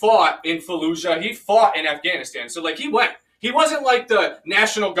 He fought in Fallujah. He fought in Afghanistan. So like he went. He wasn't like the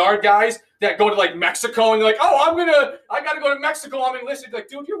National Guard guys that go to like Mexico and they're like, oh, I gotta go to Mexico. I'm enlisted. Like,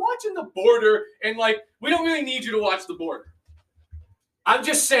 dude, you're watching the border and like we don't really need you to watch the border. I'm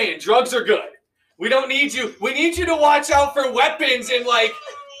just saying, drugs are good. We don't need you. We need you to watch out for weapons and like.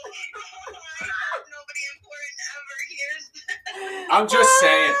 Nobody important ever hears. I'm just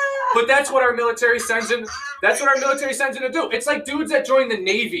saying. But that's what our military sends in. That's what our military sends in to do. It's like dudes that join the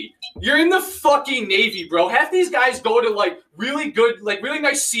Navy. You're in the fucking Navy, bro. Half these guys go to like really good, like really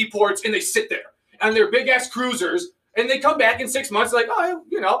nice seaports and they sit there on their big ass cruisers and they come back in 6 months like, oh,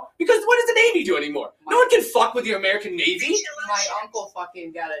 because what does the Navy do anymore? No one can fuck with the American Navy. My uncle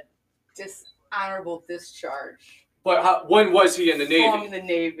fucking got a dishonorable discharge But when was he in the Navy? from the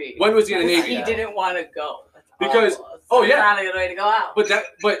Navy. When was he in the Navy? He didn't want to go. That's Because- awful. It's oh, yeah. not a good way to go out.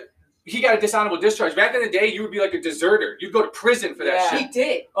 But he got a dishonorable discharge. Back in the day, you would be like a deserter. You'd go to prison for that Yeah. shit. He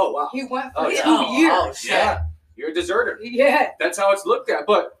did. Oh, wow. He went Oh, for yeah. 2 Oh, years. oh, shit. Yeah. You're a deserter. Yeah. That's how it's looked at.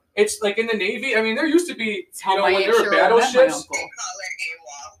 But it's like in the Navy, I mean, there used to be, That's how when my there were insurer met my battleships. uncle. Call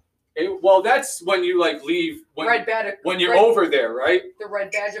it AWOL. Well, that's when you like leave, Red badge. when you're red, over there, right? The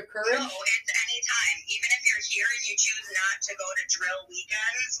red badge of No, courage. it's any time. Even if you're here and you choose not to go to drill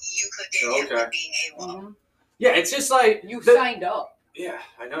weekends, you could get hit Okay. for being AWOL. Mhm. Yeah, it's just like You the- signed up. Yeah,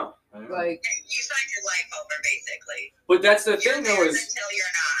 I know. Like, You signed your life over, basically. But that's the You're thing, though, theirs is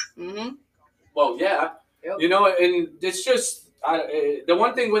until you're not. mm-hmm. well, yeah, Yep. you know, and it's just the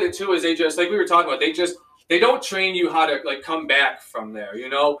one thing with it too is they just like we were talking about. They don't train you how to like come back from there. You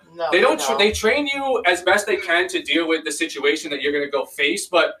know, No, they don't. no. They train you as best they can to deal with the situation that you're gonna go face.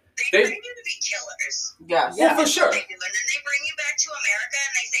 But They They- train you to be killers. Yes. Yeah. well, for sure, They do, and then they bring you back to America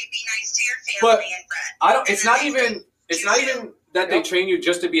and they say, "Be nice to your But family and friends." I don't. It's not even. It's not even that they Yep. train you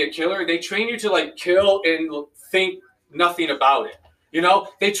just to be a killer. They train you to like kill and think nothing about it. You know,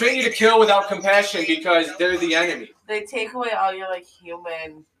 they train you to kill without compassion because they're the enemy. They take away all your like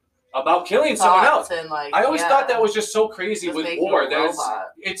human About killing someone else. thoughts and like. I always yeah, thought that was just so crazy just with make you war. a That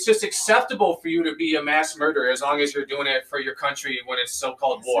robot. it's just acceptable for you to be a mass murderer as long as you're doing it for your country when it's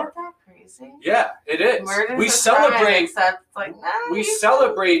so-called war. Isn't that crazy? Yeah, it is. Murder's We a crime, celebrate. except like nah, We you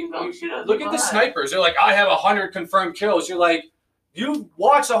celebrate. don't shoot us Look at the alive. snipers. They're like, I have 100 confirmed kills. You're like, you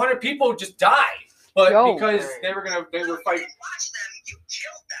watched 100 people just die, but Yo. because they were You fighting. didn't watch them. You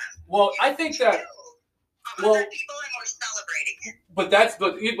killed them. Well, You I think that. killed Well- 100 people and we're celebrating it.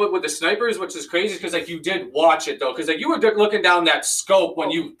 But with the snipers, which is crazy, because like you did watch it though, because like you were looking down that scope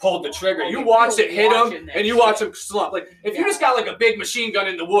when you pulled the trigger. You You watched were it hit him, watching that and you shit. watched him slump. Like if you just got like a big machine gun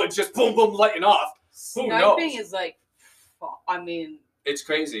in the woods, just boom, boom, lighting off. Who Sniping knows? is like, I mean, It's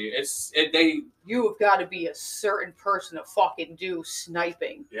crazy. you have got to be a certain person to fucking do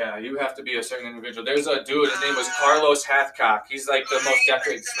sniping. Yeah, you have to be a certain individual. There's a dude. His name was Carlos Hathcock. He's like the most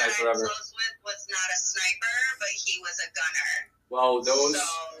decorated person that sniper I'm ever. close with was not a sniper, but he was a gunner. Well, those. So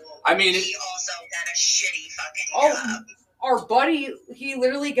I mean, he also had a shitty fucking Oh, job. Our buddy, he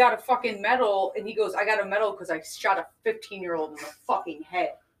literally got a fucking medal, and he goes, "I got a medal because I shot a 15-year-old in the fucking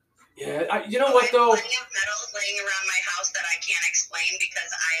head." Yeah, you know what though? I have plenty of medals laying around my house that I can't explain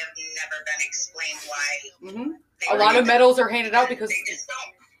because I have never been explained why. hmm They A were lot of even- medals are handed out because they just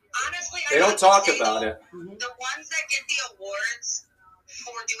don't. Honestly, They I don't have to talk say, about though, it. The ones that get the awards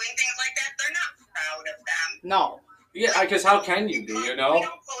for doing things like that, they're not proud of them. no. Yeah, because how can you be? You We know?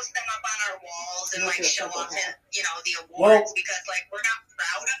 don't post them up on our walls and Unless like you're show a off psychopath. it, the awards Well- because like we're not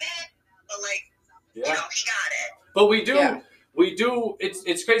proud of it, but like Yeah. he got it. But we do. Yeah. We do.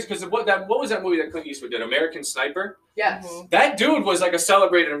 It's crazy because what was that movie that Clint Eastwood did? American Sniper. Yes. Mhm. That dude was like a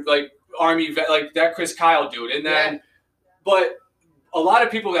celebrated like army vet, like that Chris Kyle dude. And then, but a lot of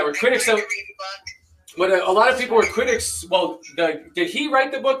people that were critics I of. tried to read the book. But a lot of people were critics. Well, did he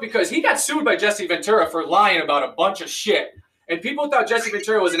write the book? Because he got sued by Jesse Ventura for lying about a bunch of shit. And people thought Jesse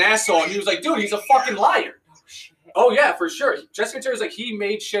Ventura was an asshole. And he was like, dude, he's a fucking liar. Oh, shit. Oh, yeah, for sure. Jesse Ventura's like, he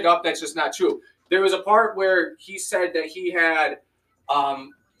made shit up that's just not true. There was a part where he said that he had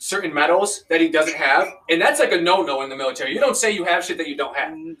certain medals that he doesn't have. And that's like a no-no in the military. You don't say you have shit that you don't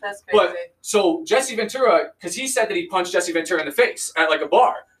have. That's crazy. But so Jesse Ventura, because he said that he punched Jesse Ventura in the face at like a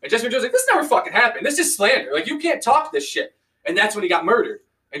bar, and Jesse Ventura's like, "This never fucking happened. This is slander. Like you can't talk this shit." And that's when he got murdered.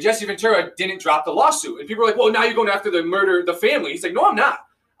 And Jesse Ventura didn't drop the lawsuit. And people were like, "Well, now you're going after the family." He's like, "No, I'm not.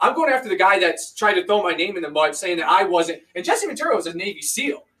 I'm going after the guy that's tried to throw my name in the mud, saying that I wasn't." And Jesse Ventura was a Navy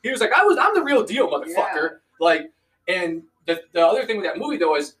SEAL. He was like, I'm the real deal, motherfucker." Like, and the other thing with that movie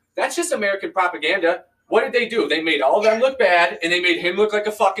though is that's just American propaganda. What did they do? They made all of them look bad, and they made him look like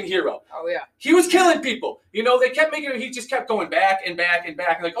a fucking hero. Oh yeah. He was killing people. They kept making him, he just kept going back and back and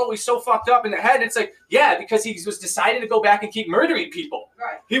back. And like, oh, he's so fucked up in the head. And it's like, yeah, because he was decided to go back and keep murdering people.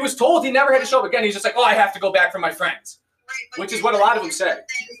 Right. He was told he never had to show up again. He's just like, oh, I have to go back for my friends. Right, but Which is what a lot of them here's say. the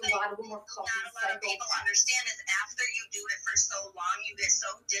thing Because a lot of them are not fucking a lot of people psychopaths. understand is after you do it for so long, you get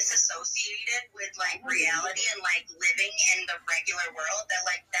so disassociated with like reality and like living in the regular world that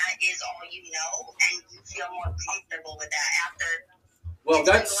like that is all you know, and you feel more comfortable with that after Well,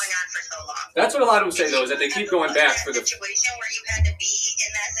 it's been that's going on for so long. that's what a lot of them say though, is that they keep going back for the. situation where you had to be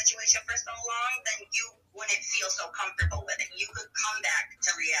in that situation for so long, then you wouldn't feel so comfortable with it. You could come back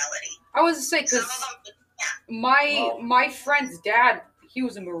to reality. I was to say Some because of them, my friend's dad, he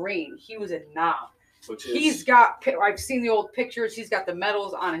was a Marine. He was a Nam. Which is, He's got. I've seen the old pictures. He's got the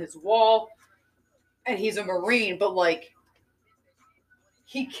medals on his wall, and he's a Marine. But like,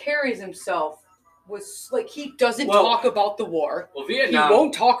 he carries himself with like he doesn't Well- talk about the war. well, He Vietnam.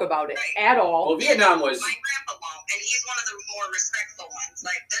 won't talk about it at all. Well, Vietnam was. my grandpa won't, and he's one of the more respectful ones.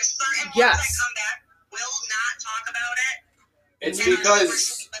 Like, there's certain ones Yes. that come back, will not talk about it. It's and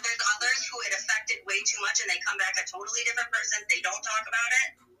because. but there's others who it affected way too much, and they come back a totally different person. They don't talk about it,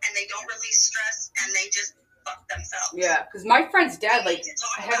 and they don't release stress, and they just fuck themselves. Yeah, because my friend's dad, You like need to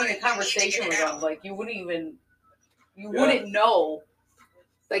talk having about a it. You need to conversation get with it him, out. like you wouldn't Yeah. know.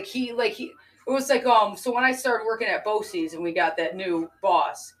 Like he It was like so when I started working at Bosie's and we got that new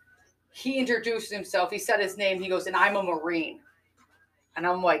boss, he introduced himself. He said his name. He goes, and I'm a Marine. And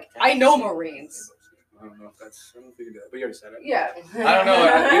I'm like, I know Marines. I don't know if that's. I don't think you did, but you already said it. Yeah. I don't know.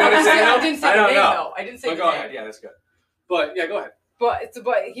 You know what I'm saying? I didn't say I the don't name know. though. I didn't say But the go name. ahead. Yeah, that's good. But yeah, go ahead. But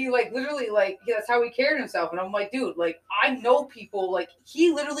he like literally like that's how he carried himself. And I'm like, dude, like I know people. Like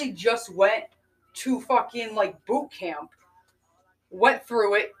he literally just went to fucking like boot camp, went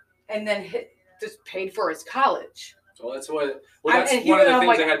through it, and then just paid for his college. So that's what. Well, that's and one of the I'm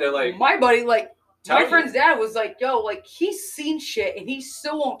things like, I had to like. My buddy, like tell my you. friend's dad was like, yo, like he's seen shit and he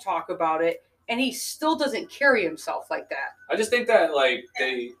still won't talk about it, and he still doesn't carry himself like that. I just think that like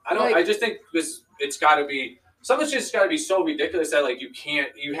I just think it's got to be something's just got to be so ridiculous that like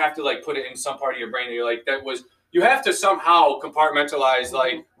you have to like put it in some part of your brain that you're like you have to somehow compartmentalize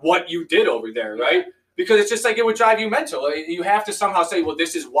like what you did over there, right? Because it's just like it would drive you mental. Like, you have to somehow say, well,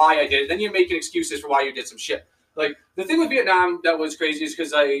 this is why I did it. Then you're making excuses for why you did some shit. Like the thing with Vietnam that was crazy is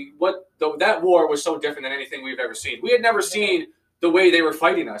because that war was so different than anything we've ever seen. We had never seen the way they were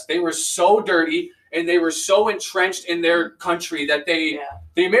fighting us. They were so dirty and they were so entrenched in their country that the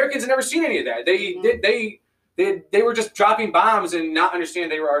Americans had never seen any of that. They were just dropping bombs and not understanding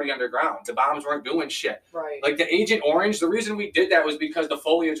they were already underground. The bombs weren't doing shit. Right. Like the Agent Orange, the reason we did that was because the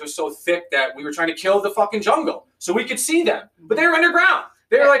foliage was so thick that we were trying to kill the fucking jungle so we could see them. But they were underground.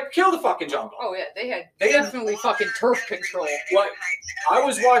 They were like, kill the fucking jungle. Oh yeah, they had They had- definitely fucking turf control. What?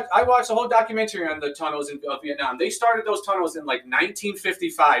 I watched a whole documentary on the tunnels of Vietnam. They started those tunnels in like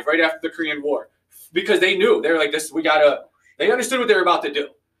 1955, right after the Korean War, because they knew they were like this. They understood what they were about to do,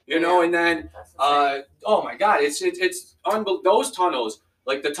 you know. And then, oh my God, it's those tunnels,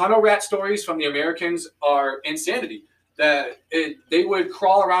 like the tunnel rat stories from the Americans are insanity. They would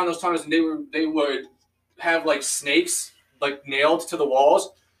crawl around those tunnels and they would have like snakes like nailed to the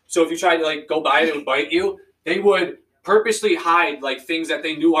walls. So if you tried to like go by it, it would bite you. They would purposely hide like things that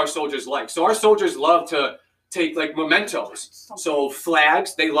they knew our soldiers liked. So our soldiers loved to take like mementos. So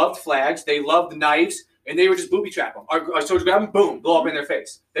flags, they loved flags. They loved knives, and they would just booby trap them. Our soldiers grab them, boom, blow up in their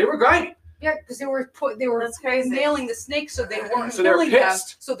face. They were grimy. Yeah, because they were That's crazy. nailing the snakes so they weren't So they were killing them.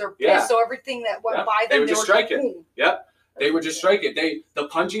 pissed. So they're pissed. Yeah. So everything that went Yeah. by They them, would just were strike it. boom. Yep. They would just strike it. The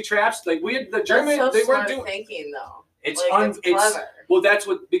punji traps, like we had the German, That's so they weren't smart doing. thinking though. It's Like, it's clever. well, that's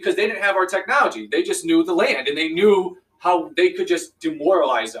what, because they didn't have our technology. They just knew the land and they knew how they could just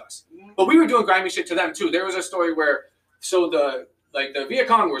demoralize us. But we were doing grimy shit to them too. There was a story where, the Viet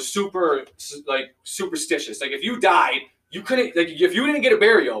Cong were super like superstitious. Like if you died, you couldn't, like if you didn't get a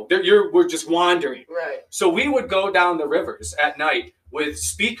burial, we're just wandering. Right. So we would go down the rivers at night with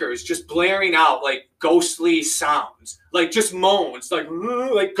speakers just blaring out like ghostly sounds, like just moans,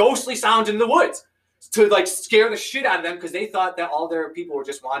 like ghostly sounds in the woods to like scare the shit out of them because they thought that all their people were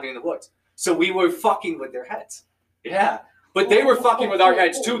just wandering in the woods. So we were fucking with their heads. Yeah. But they were fucking with our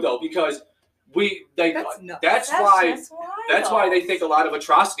heads too though, because that's why they think a lot of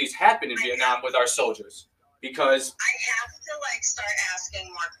atrocities happen in Vietnam with our soldiers. Because I have to like start asking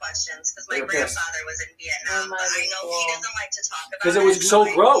more questions because my They were pissed. grandfather was in Vietnam, but I know he doesn't like to talk about it. because it was so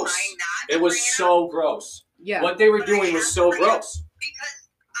I gross. try not to It was bring up so gross. Yeah. What they were But I doing was have so to bring it up gross. because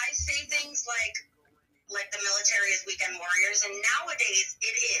I say things like the military is weekend warriors, and nowadays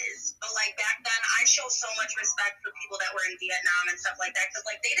it is. But like back then, I show so much respect for people that were in Vietnam and stuff like that because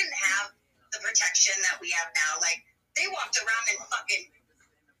like they didn't have the protection that we have now. Like they walked around in fucking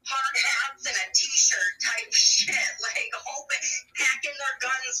hard hats and a t-shirt type shit, like packing their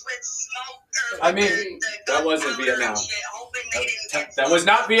guns with smoke. Or I mean, the that gun wasn't powder Vietnam. and shit, hoping they didn't get That was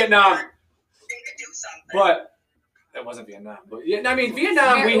not Vietnam. They could do something. But that wasn't Vietnam. But yeah, I mean,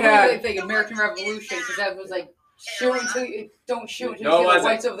 Vietnam, we had. the American Revolution, because that was like shoot until you don't shoot until No, you it see the wasn't.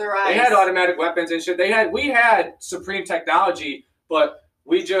 whites of their eyes. They had automatic weapons and shit. We had supreme technology, but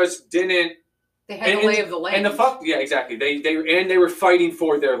we just didn't. They had the lay of the land. And yeah, exactly. They were fighting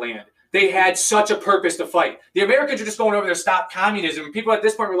for their land. They had such a purpose to fight. The Americans are just going over there to stop communism. And people at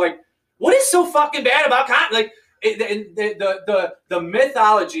this point were like, "What is so fucking bad about like?" The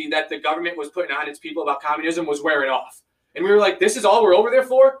mythology that the government was putting on its people about communism was wearing off, and we were like, "This is all we're over there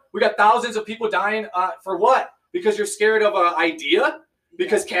for? We got thousands of people dying for what? Because you're scared of an idea?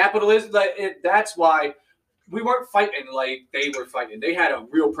 Because capitalism? That's why." We weren't fighting like they were fighting. They had a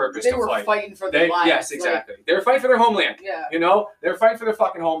real purpose They to were fight. fighting for their lives. Yes, exactly. They were fighting for their homeland. Yeah. You know, they're fighting for their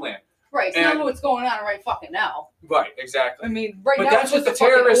fucking homeland. Right. It's And- not what's going on right fucking now. Right, exactly. I mean, right But now that's it's what just the a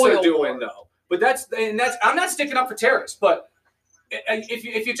fucking terrorists are oil doing, war. though. But that's I'm not sticking up for terrorists, but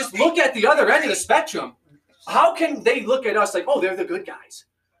if you just look at the other end of the spectrum, how can they look at us like, oh, they're the good guys?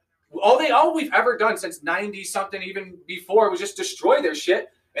 All we've ever done since 90 something, even before, was just destroy their shit.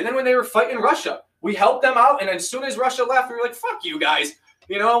 And then when they were fighting Russia, we helped them out. And as soon as Russia left, we were like, fuck you guys.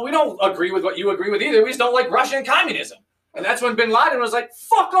 You know, we don't agree with what you agree with either. We just don't like Russian communism. And that's when bin Laden was like,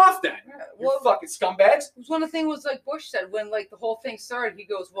 fuck off then. You fucking scumbags. One of the things was like Bush said when like the whole thing started, he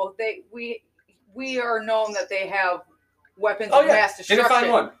goes, well, we are known that they have weapons of mass destruction. Didn't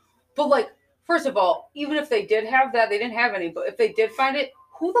find one. But like, first of all, even if they did have that, they didn't have any. But if they did find it,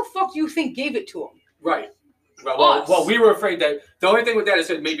 who the fuck do you think gave it to them? Right. Well, we were afraid that the only thing with that is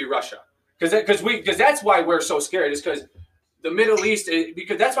that maybe Russia, because that's why we're so scared. Is because the Middle East,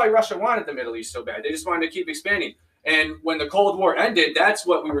 because that's why Russia wanted the Middle East so bad. They just wanted to keep expanding. And when the Cold War ended, that's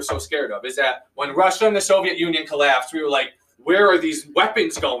what we were so scared of. Is that when Russia and the Soviet Union collapsed, we were like, where are these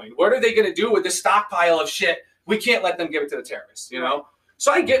weapons going? What are they going to do with this stockpile of shit? We can't let them give it to the terrorists, you know?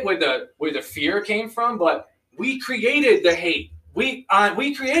 So I get where the fear came from, but we created the hate. We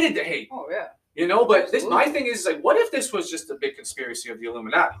created the hate. Oh, yeah. You know, but my thing is like, what if this was just a big conspiracy of the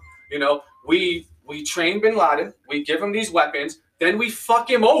Illuminati? You know, we train bin Laden, we give him these weapons, then we fuck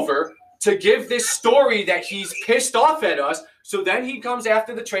him over to give this story that he's pissed off at us. So then he comes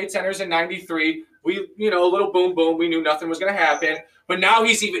after the trade centers in 93. We, you know, a little boom, boom. We knew nothing was going to happen. But now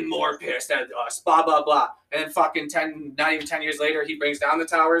he's even more pissed at us, blah, blah, blah. And fucking not even 10 years later, he brings down the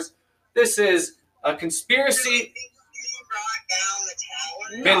towers. This is a conspiracy.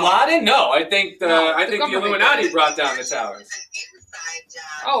 Bin Laden? No, I think the Illuminati brought down the towers.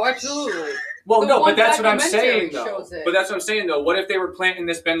 Oh, absolutely. Well, no, but that's what I'm saying, though. But that's what I'm saying, though. What if they were planting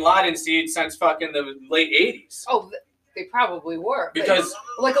this bin Laden seed since fucking the late 80s? Oh, they probably were. Because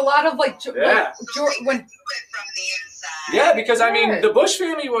like a lot of because I mean, the Bush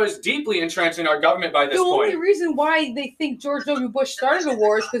family was deeply entrenched in our government by this point. The only reason why they think George W. Bush started the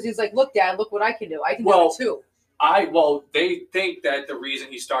war is because he's like, look, Dad, look what I can do. I can do it too. They think that the reason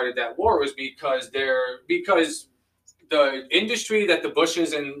he started that war was because the industry that the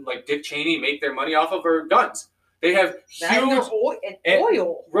Bushes and like Dick Cheney make their money off of are guns. They have huge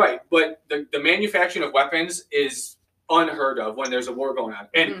oil. Right, but the manufacturing of weapons is unheard of when there's a war going on.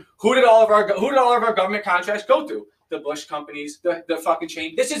 And who did all of our government contracts go through? The Bush companies, the fucking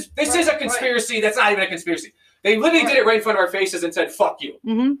chain. This is a conspiracy. That's not even a conspiracy. They literally did it right in front of our faces and said, "Fuck you,"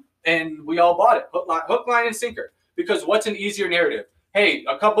 and we all bought it, hook, line, and sinker. Because what's an easier narrative? Hey,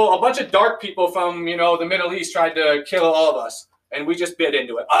 a bunch of dark people from the Middle East tried to kill all of us, and we just bit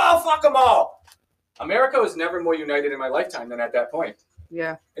into it. Oh, fuck them all! America was never more united in my lifetime than at that point.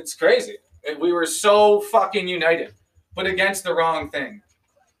 Yeah, it's crazy. We were so fucking united, but against the wrong thing.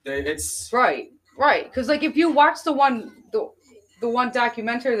 It's right. Because like if you watch the one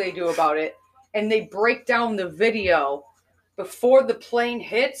documentary they do about it, and they break down the video before the plane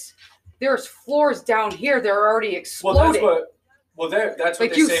hits, there's floors down here that are already exploding. That's what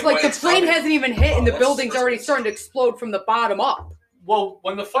like they say. Like the plane hasn't even hit, and the building's already starting to explode from the bottom up. Well,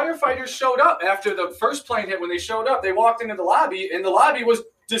 when the firefighters showed up after the first plane hit, when they showed up, they walked into the lobby, and the lobby was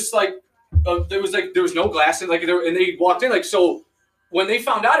just like there was no glass, and and they walked in like so. When they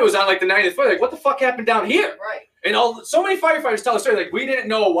found out it was on like the 90th floor, like what the fuck happened down here? Right. And so many firefighters tell the story like we didn't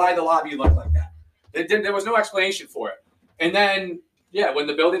know why the lobby looked like that. There was no explanation for it. And then when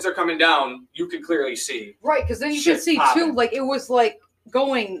the buildings are coming down, you can clearly see. Right, because then you can see too, like it was like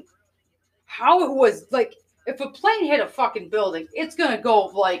going how it was like if a plane hit a fucking building, it's gonna go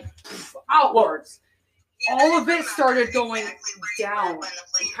like outwards. All of it started going down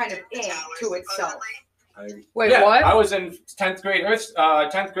and kind of into itself. Wait, what? I was in 10th grade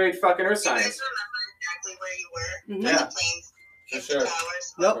fucking Earth Science. You guys remember exactly where you were? Mm-hmm. Yeah. The planes hit the towers.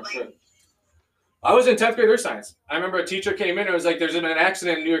 Yep. Sure. I was in 10th grade Earth Science. I remember a teacher came in and was like, there's been an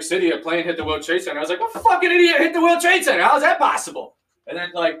accident in New York City. A plane hit the World Trade Center. I was like, what fucking idiot hit the World Trade Center? How is that possible? And then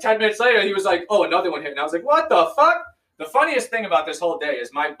like 10 minutes later, he was like, oh, another one hit. And I was like, what the fuck? The funniest thing about this whole day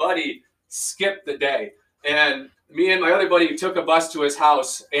is my buddy skipped the day. And me and my other buddy took a bus to his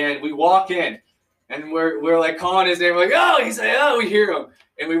house. And we walk in. And we're like calling his name. We're like, oh, he's like, oh, we hear him.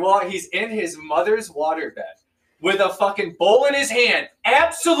 And we walk, he's in his mother's waterbed with a fucking bowl in his hand,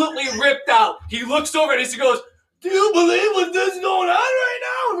 absolutely ripped out. He looks over at us and goes, do you believe what's going on right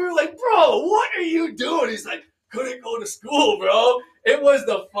now? And we were like, bro, what are you doing? He's like, couldn't go to school, bro. It was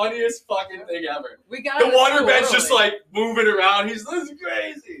the funniest fucking thing ever. We got the waterbed's just like moving around. This is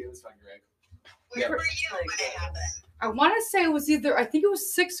crazy. It was fucking great. Where were you when it happened? I want to say it was I think it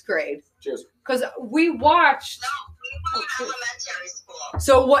was 6th grade. Cheers. Because we watched. No, we were in elementary school.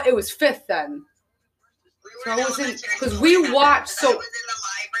 So it was 5th then. We were in elementary school. Because we watched. I was in the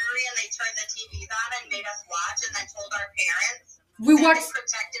library and they turned the TVs on and made us watch and then told our parents. We watched. They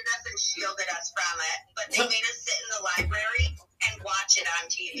protected us and shielded us from it, but they made us sit in the library and watch it on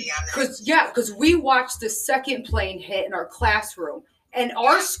TV. Because we watched the second plane hit in our classroom. And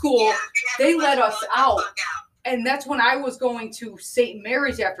our school, they let us out. And that's when I was going to St.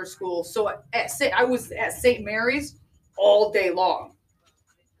 Mary's after school. So I was at St. Mary's all day long.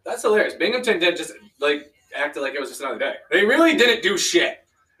 That's hilarious. Binghamton did just like acted like it was just another day. They really didn't do shit.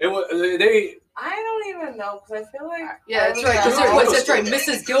 It was they. I don't even know because I feel like Yeah, that's right. That's right.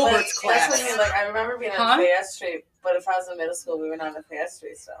 Mrs. Gilbert's class. That's what I mean. Like I remember being on Fayette Street, but if I was in middle school, we were not on Fayette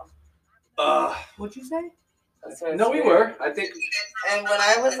Street. So. What'd you say? No, we were. I think. And when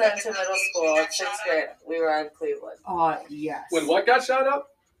I was into middle school, 6th grade, we were in Cleveland. Yes. When what got shot up?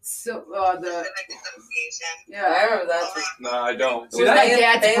 So Yeah, I remember that. No, I don't. It was my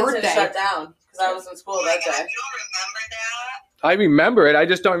dad's Binghamton birthday. shut down because I was in school that day. You don't remember that? I remember it. I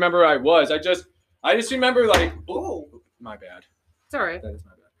just don't remember where I was. I just remember like. Oh, my bad. It's all right. That is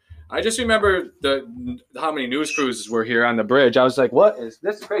my bad. I just remember how many news crews were here on the bridge. I was like, "What is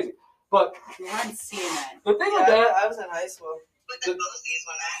this? Is crazy." But You're on CNN. the thing with that, I was in high school. With the BOCES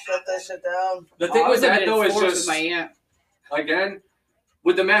when I Shut that shit down. the thing with that though is with just my aunt. again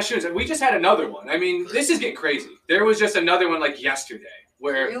with the mass shootings. We just had another one. I mean, this is getting crazy. There was just another one like yesterday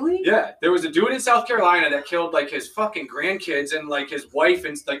where Really? yeah, there was a dude in South Carolina that killed like his fucking grandkids and like his wife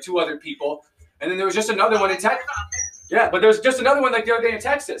and like 2 other people, and then there was just another one in Texas. Yeah, but there's just another one like the other day in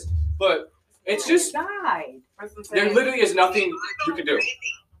Texas. But it's just died. there literally is nothing you can do.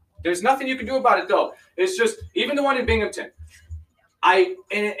 There's nothing you can do about it though. It's just even the one in Binghamton. And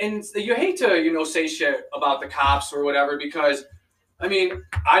you hate to say shit about the cops or whatever because I mean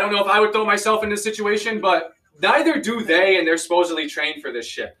I don't know if I would throw myself in this situation, but neither do they, and they're supposedly trained for this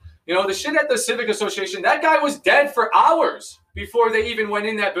shit. The shit at the Civic Association. That guy was dead for hours before they even went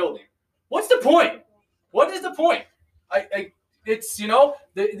in that building. What's the point? What is the point? It's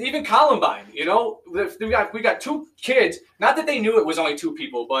even Columbine. We got 2 kids. Not that they knew it was only 2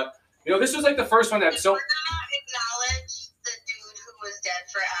 people, but this was like the first one that If we're gonna acknowledge the dude who was dead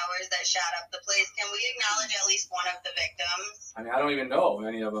for hours that shot up the place, can we acknowledge at least one of the victims? I mean, I don't even know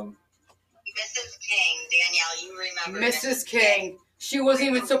any of them. Mrs. King, Danielle, you remember Mrs. King. She wasn't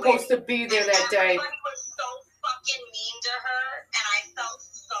even supposed to be there that day. Everybody was so fucking mean to her, and I felt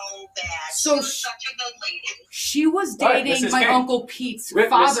so bad. So she was such a good lady. She was All right, dating Mrs. my King. Uncle Pete's Miss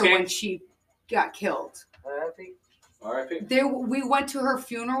father King. when she got killed. R.I.P. We went to her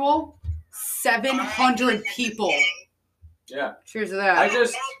funeral. 700 people. Yeah. Cheers to that. I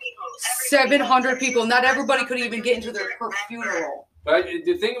just. 700 people. Not everybody could even get into her funeral. But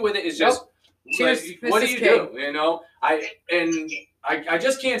the thing with it is just. Cheers, like, what do Mrs. you King. do? I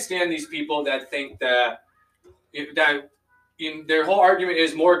just can't stand these people that think that their whole argument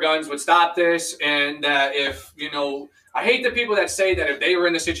is more guns would stop this, and that if I hate the people that say that if they were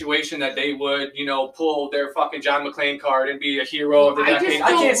in the situation that they would pull their fucking John McClane card and be a hero of the decade.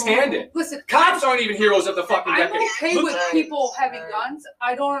 I can't stand it. Listen, Cops aren't even heroes of the fucking I'm decade. okay Look- with people having guns.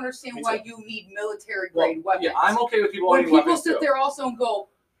 I don't understand Me why too. you need military grade weapons. Yeah, I'm okay with people When owning people weapons sit too. there also and go,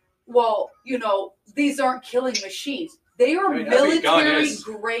 well, these aren't killing machines. They are I mean, every gun military is.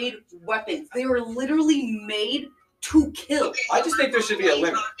 grade weapons. They are literally made to kill. Okay, I just think there should be a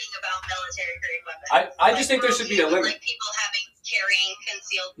limit. Talking about military grade weapons. I just think there should be a limit. Like people carrying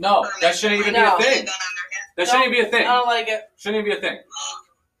concealed. No, permits that shouldn't even be No. a thing. gun on their head. That shouldn't even be a thing. I don't like it. Shouldn't even be a thing.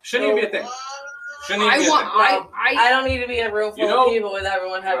 Shouldn't even be a thing. Shouldn't even I be a want. thing. I don't need to be in a room full know- of people with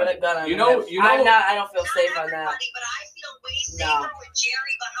everyone having a gun on You their know- hip. you know- I don't feel Not safe on that. everybody, but I feel way safer No. with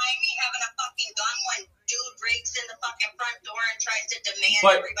Jerry behind me having a fucking gun when dude breaks in the fucking front door and tries to demand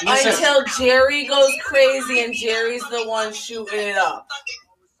But everybody. listen- Until Jerry goes crazy and Jerry's the one shooting it up.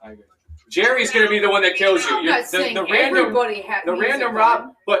 I agree. Jerry's gonna be the one that kills you. I'm You're- not saying the random, everybody the needs a random gun.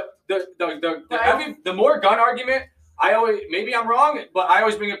 rob, but the more gun argument. Maybe I'm wrong, but I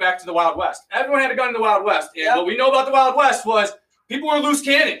always bring it back to the Wild West. Everyone had a gun in the Wild West, and Yep. what we know about the Wild West was people were loose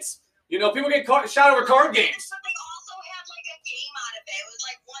cannons. People get shot over card games. But they also had like a game out of it. It was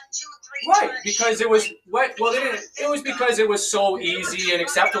like 1, 2, 3. Right, turn, because shoot, it was run. what? Well, it was because it was so easy and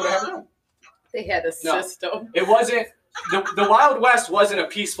acceptable to have a gun. They had a No. system. It wasn't. The Wild West wasn't a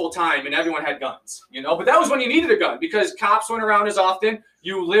peaceful time, and everyone had guns. But that was when you needed a gun because cops weren't around as often.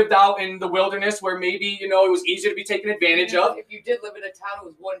 You lived out in the wilderness where maybe it was easier to be taken advantage of. If you did live in a town, it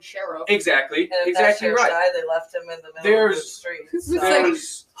was one sheriff. Exactly, And if exactly that sheriff right. died, they left him in the middle of the There's- street. It's So- like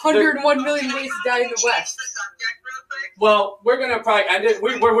There's- 101 million ways to die in the West. The subject real quick. Well, we're gonna probably end it.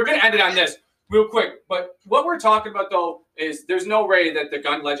 We're gonna end it on this real quick. But what we're talking about though is there's no way that the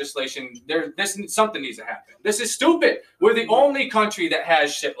gun legislation something needs to happen. This is stupid. We're the only country that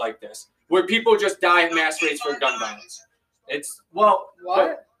has shit like this, where people just die at mass rates for gun violence. It's What?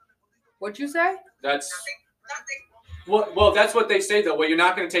 What'd you say? that's Nothing. well, that's what they say though. Well, you're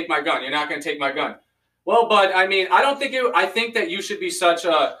not gonna take my gun. You're not gonna take my gun. Well, but I mean, I don't think it. I think that you should be such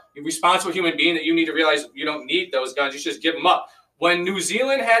a responsible human being that you need to realize you don't need those guns. You should just give them up. When New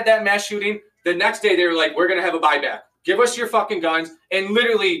Zealand had that mass shooting, the next day they were like, "We're gonna have a buyback. Give us your fucking guns." And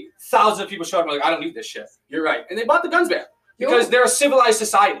literally thousands of people showed up and were like, "I don't need this shit." You're right, and they bought the guns back because they're a civilized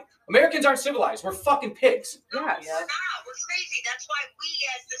society. Americans aren't civilized. We're fucking pigs. Yes. We're not. We're crazy. That's why we,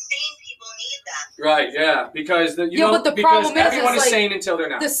 as the sane people, need them. Right? Yeah, because but the problem is, everyone is like, sane until they're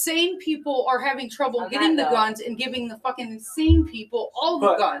not. The sane people are having trouble I'm getting the not, though. guns and giving the fucking insane people all the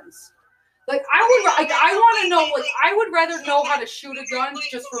But- guns. Like I want to know. Like I would rather know how to shoot a gun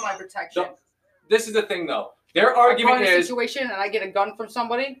just for my protection. This is the thing, though. Their If I'm argument in a is situation and I get a gun from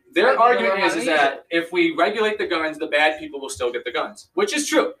somebody. Their I'd rather argument know how to is use that if we regulate the guns, the bad people will still get the guns, which is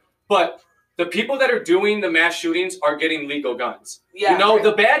true. But the people that are doing the mass shootings are getting legal guns. Yeah. You know,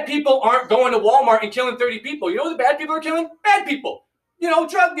 the bad people aren't going to Walmart and killing 30 people. You know who the bad people are killing? Bad people. You know,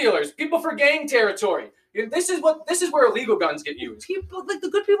 drug dealers, people for gang territory. This is where illegal guns get used. People, like the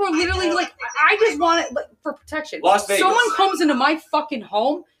good people, are literally like, I just want it like for protection. Las Vegas. Someone comes into my fucking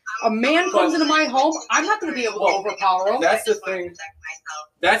home. A man comes into my home. I'm not going to be able to overpower him. That's the thing.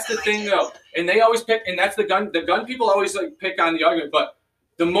 That's the thing, though. And they always pick, and that's the gun. The gun people always like pick on the argument. But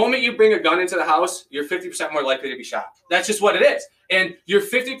the moment you bring a gun into the house, you're 50% more likely to be shot. That's just what it is. And you're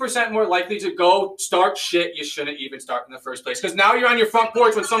 50% more likely to go start shit you shouldn't even start in the first place. Because now you're on your front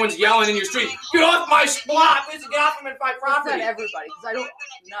porch when someone's yelling in your street, "Get off my spot! Please get off from my It's property!" not everybody, because I don't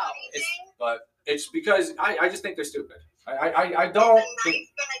know. But it's because I just think they're stupid. I don't Is a knife think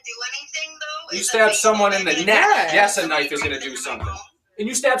gonna do anything, though? you Is stab a someone in the knife neck. Yeah. Yes, a knife is gonna do something. And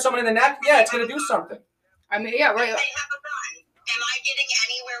you stab someone in the neck, yeah, it's gonna do something. I mean, yeah, If they right. have a gun, am I getting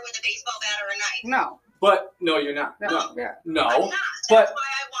anywhere with a baseball bat or a knife? No, But no, you're not. no, No, yeah. I'm no. not. but- That's why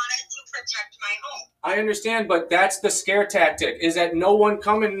I wanted to protect my home. I understand, but that's the scare tactic. Is that no one's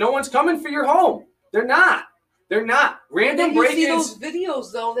coming for your home. They're not. They're not. Random Then you see break-ins. those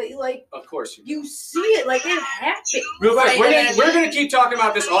videos though that you like. Of course you. You see it like it happened. Real quick, we're Right. gonna keep talking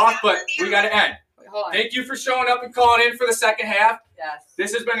about this off, but we gotta end. Wait, hold on. Thank you for showing up and calling in for the second half. Yes.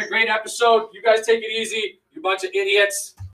 This has been a great episode. You guys take it easy. You bunch of idiots.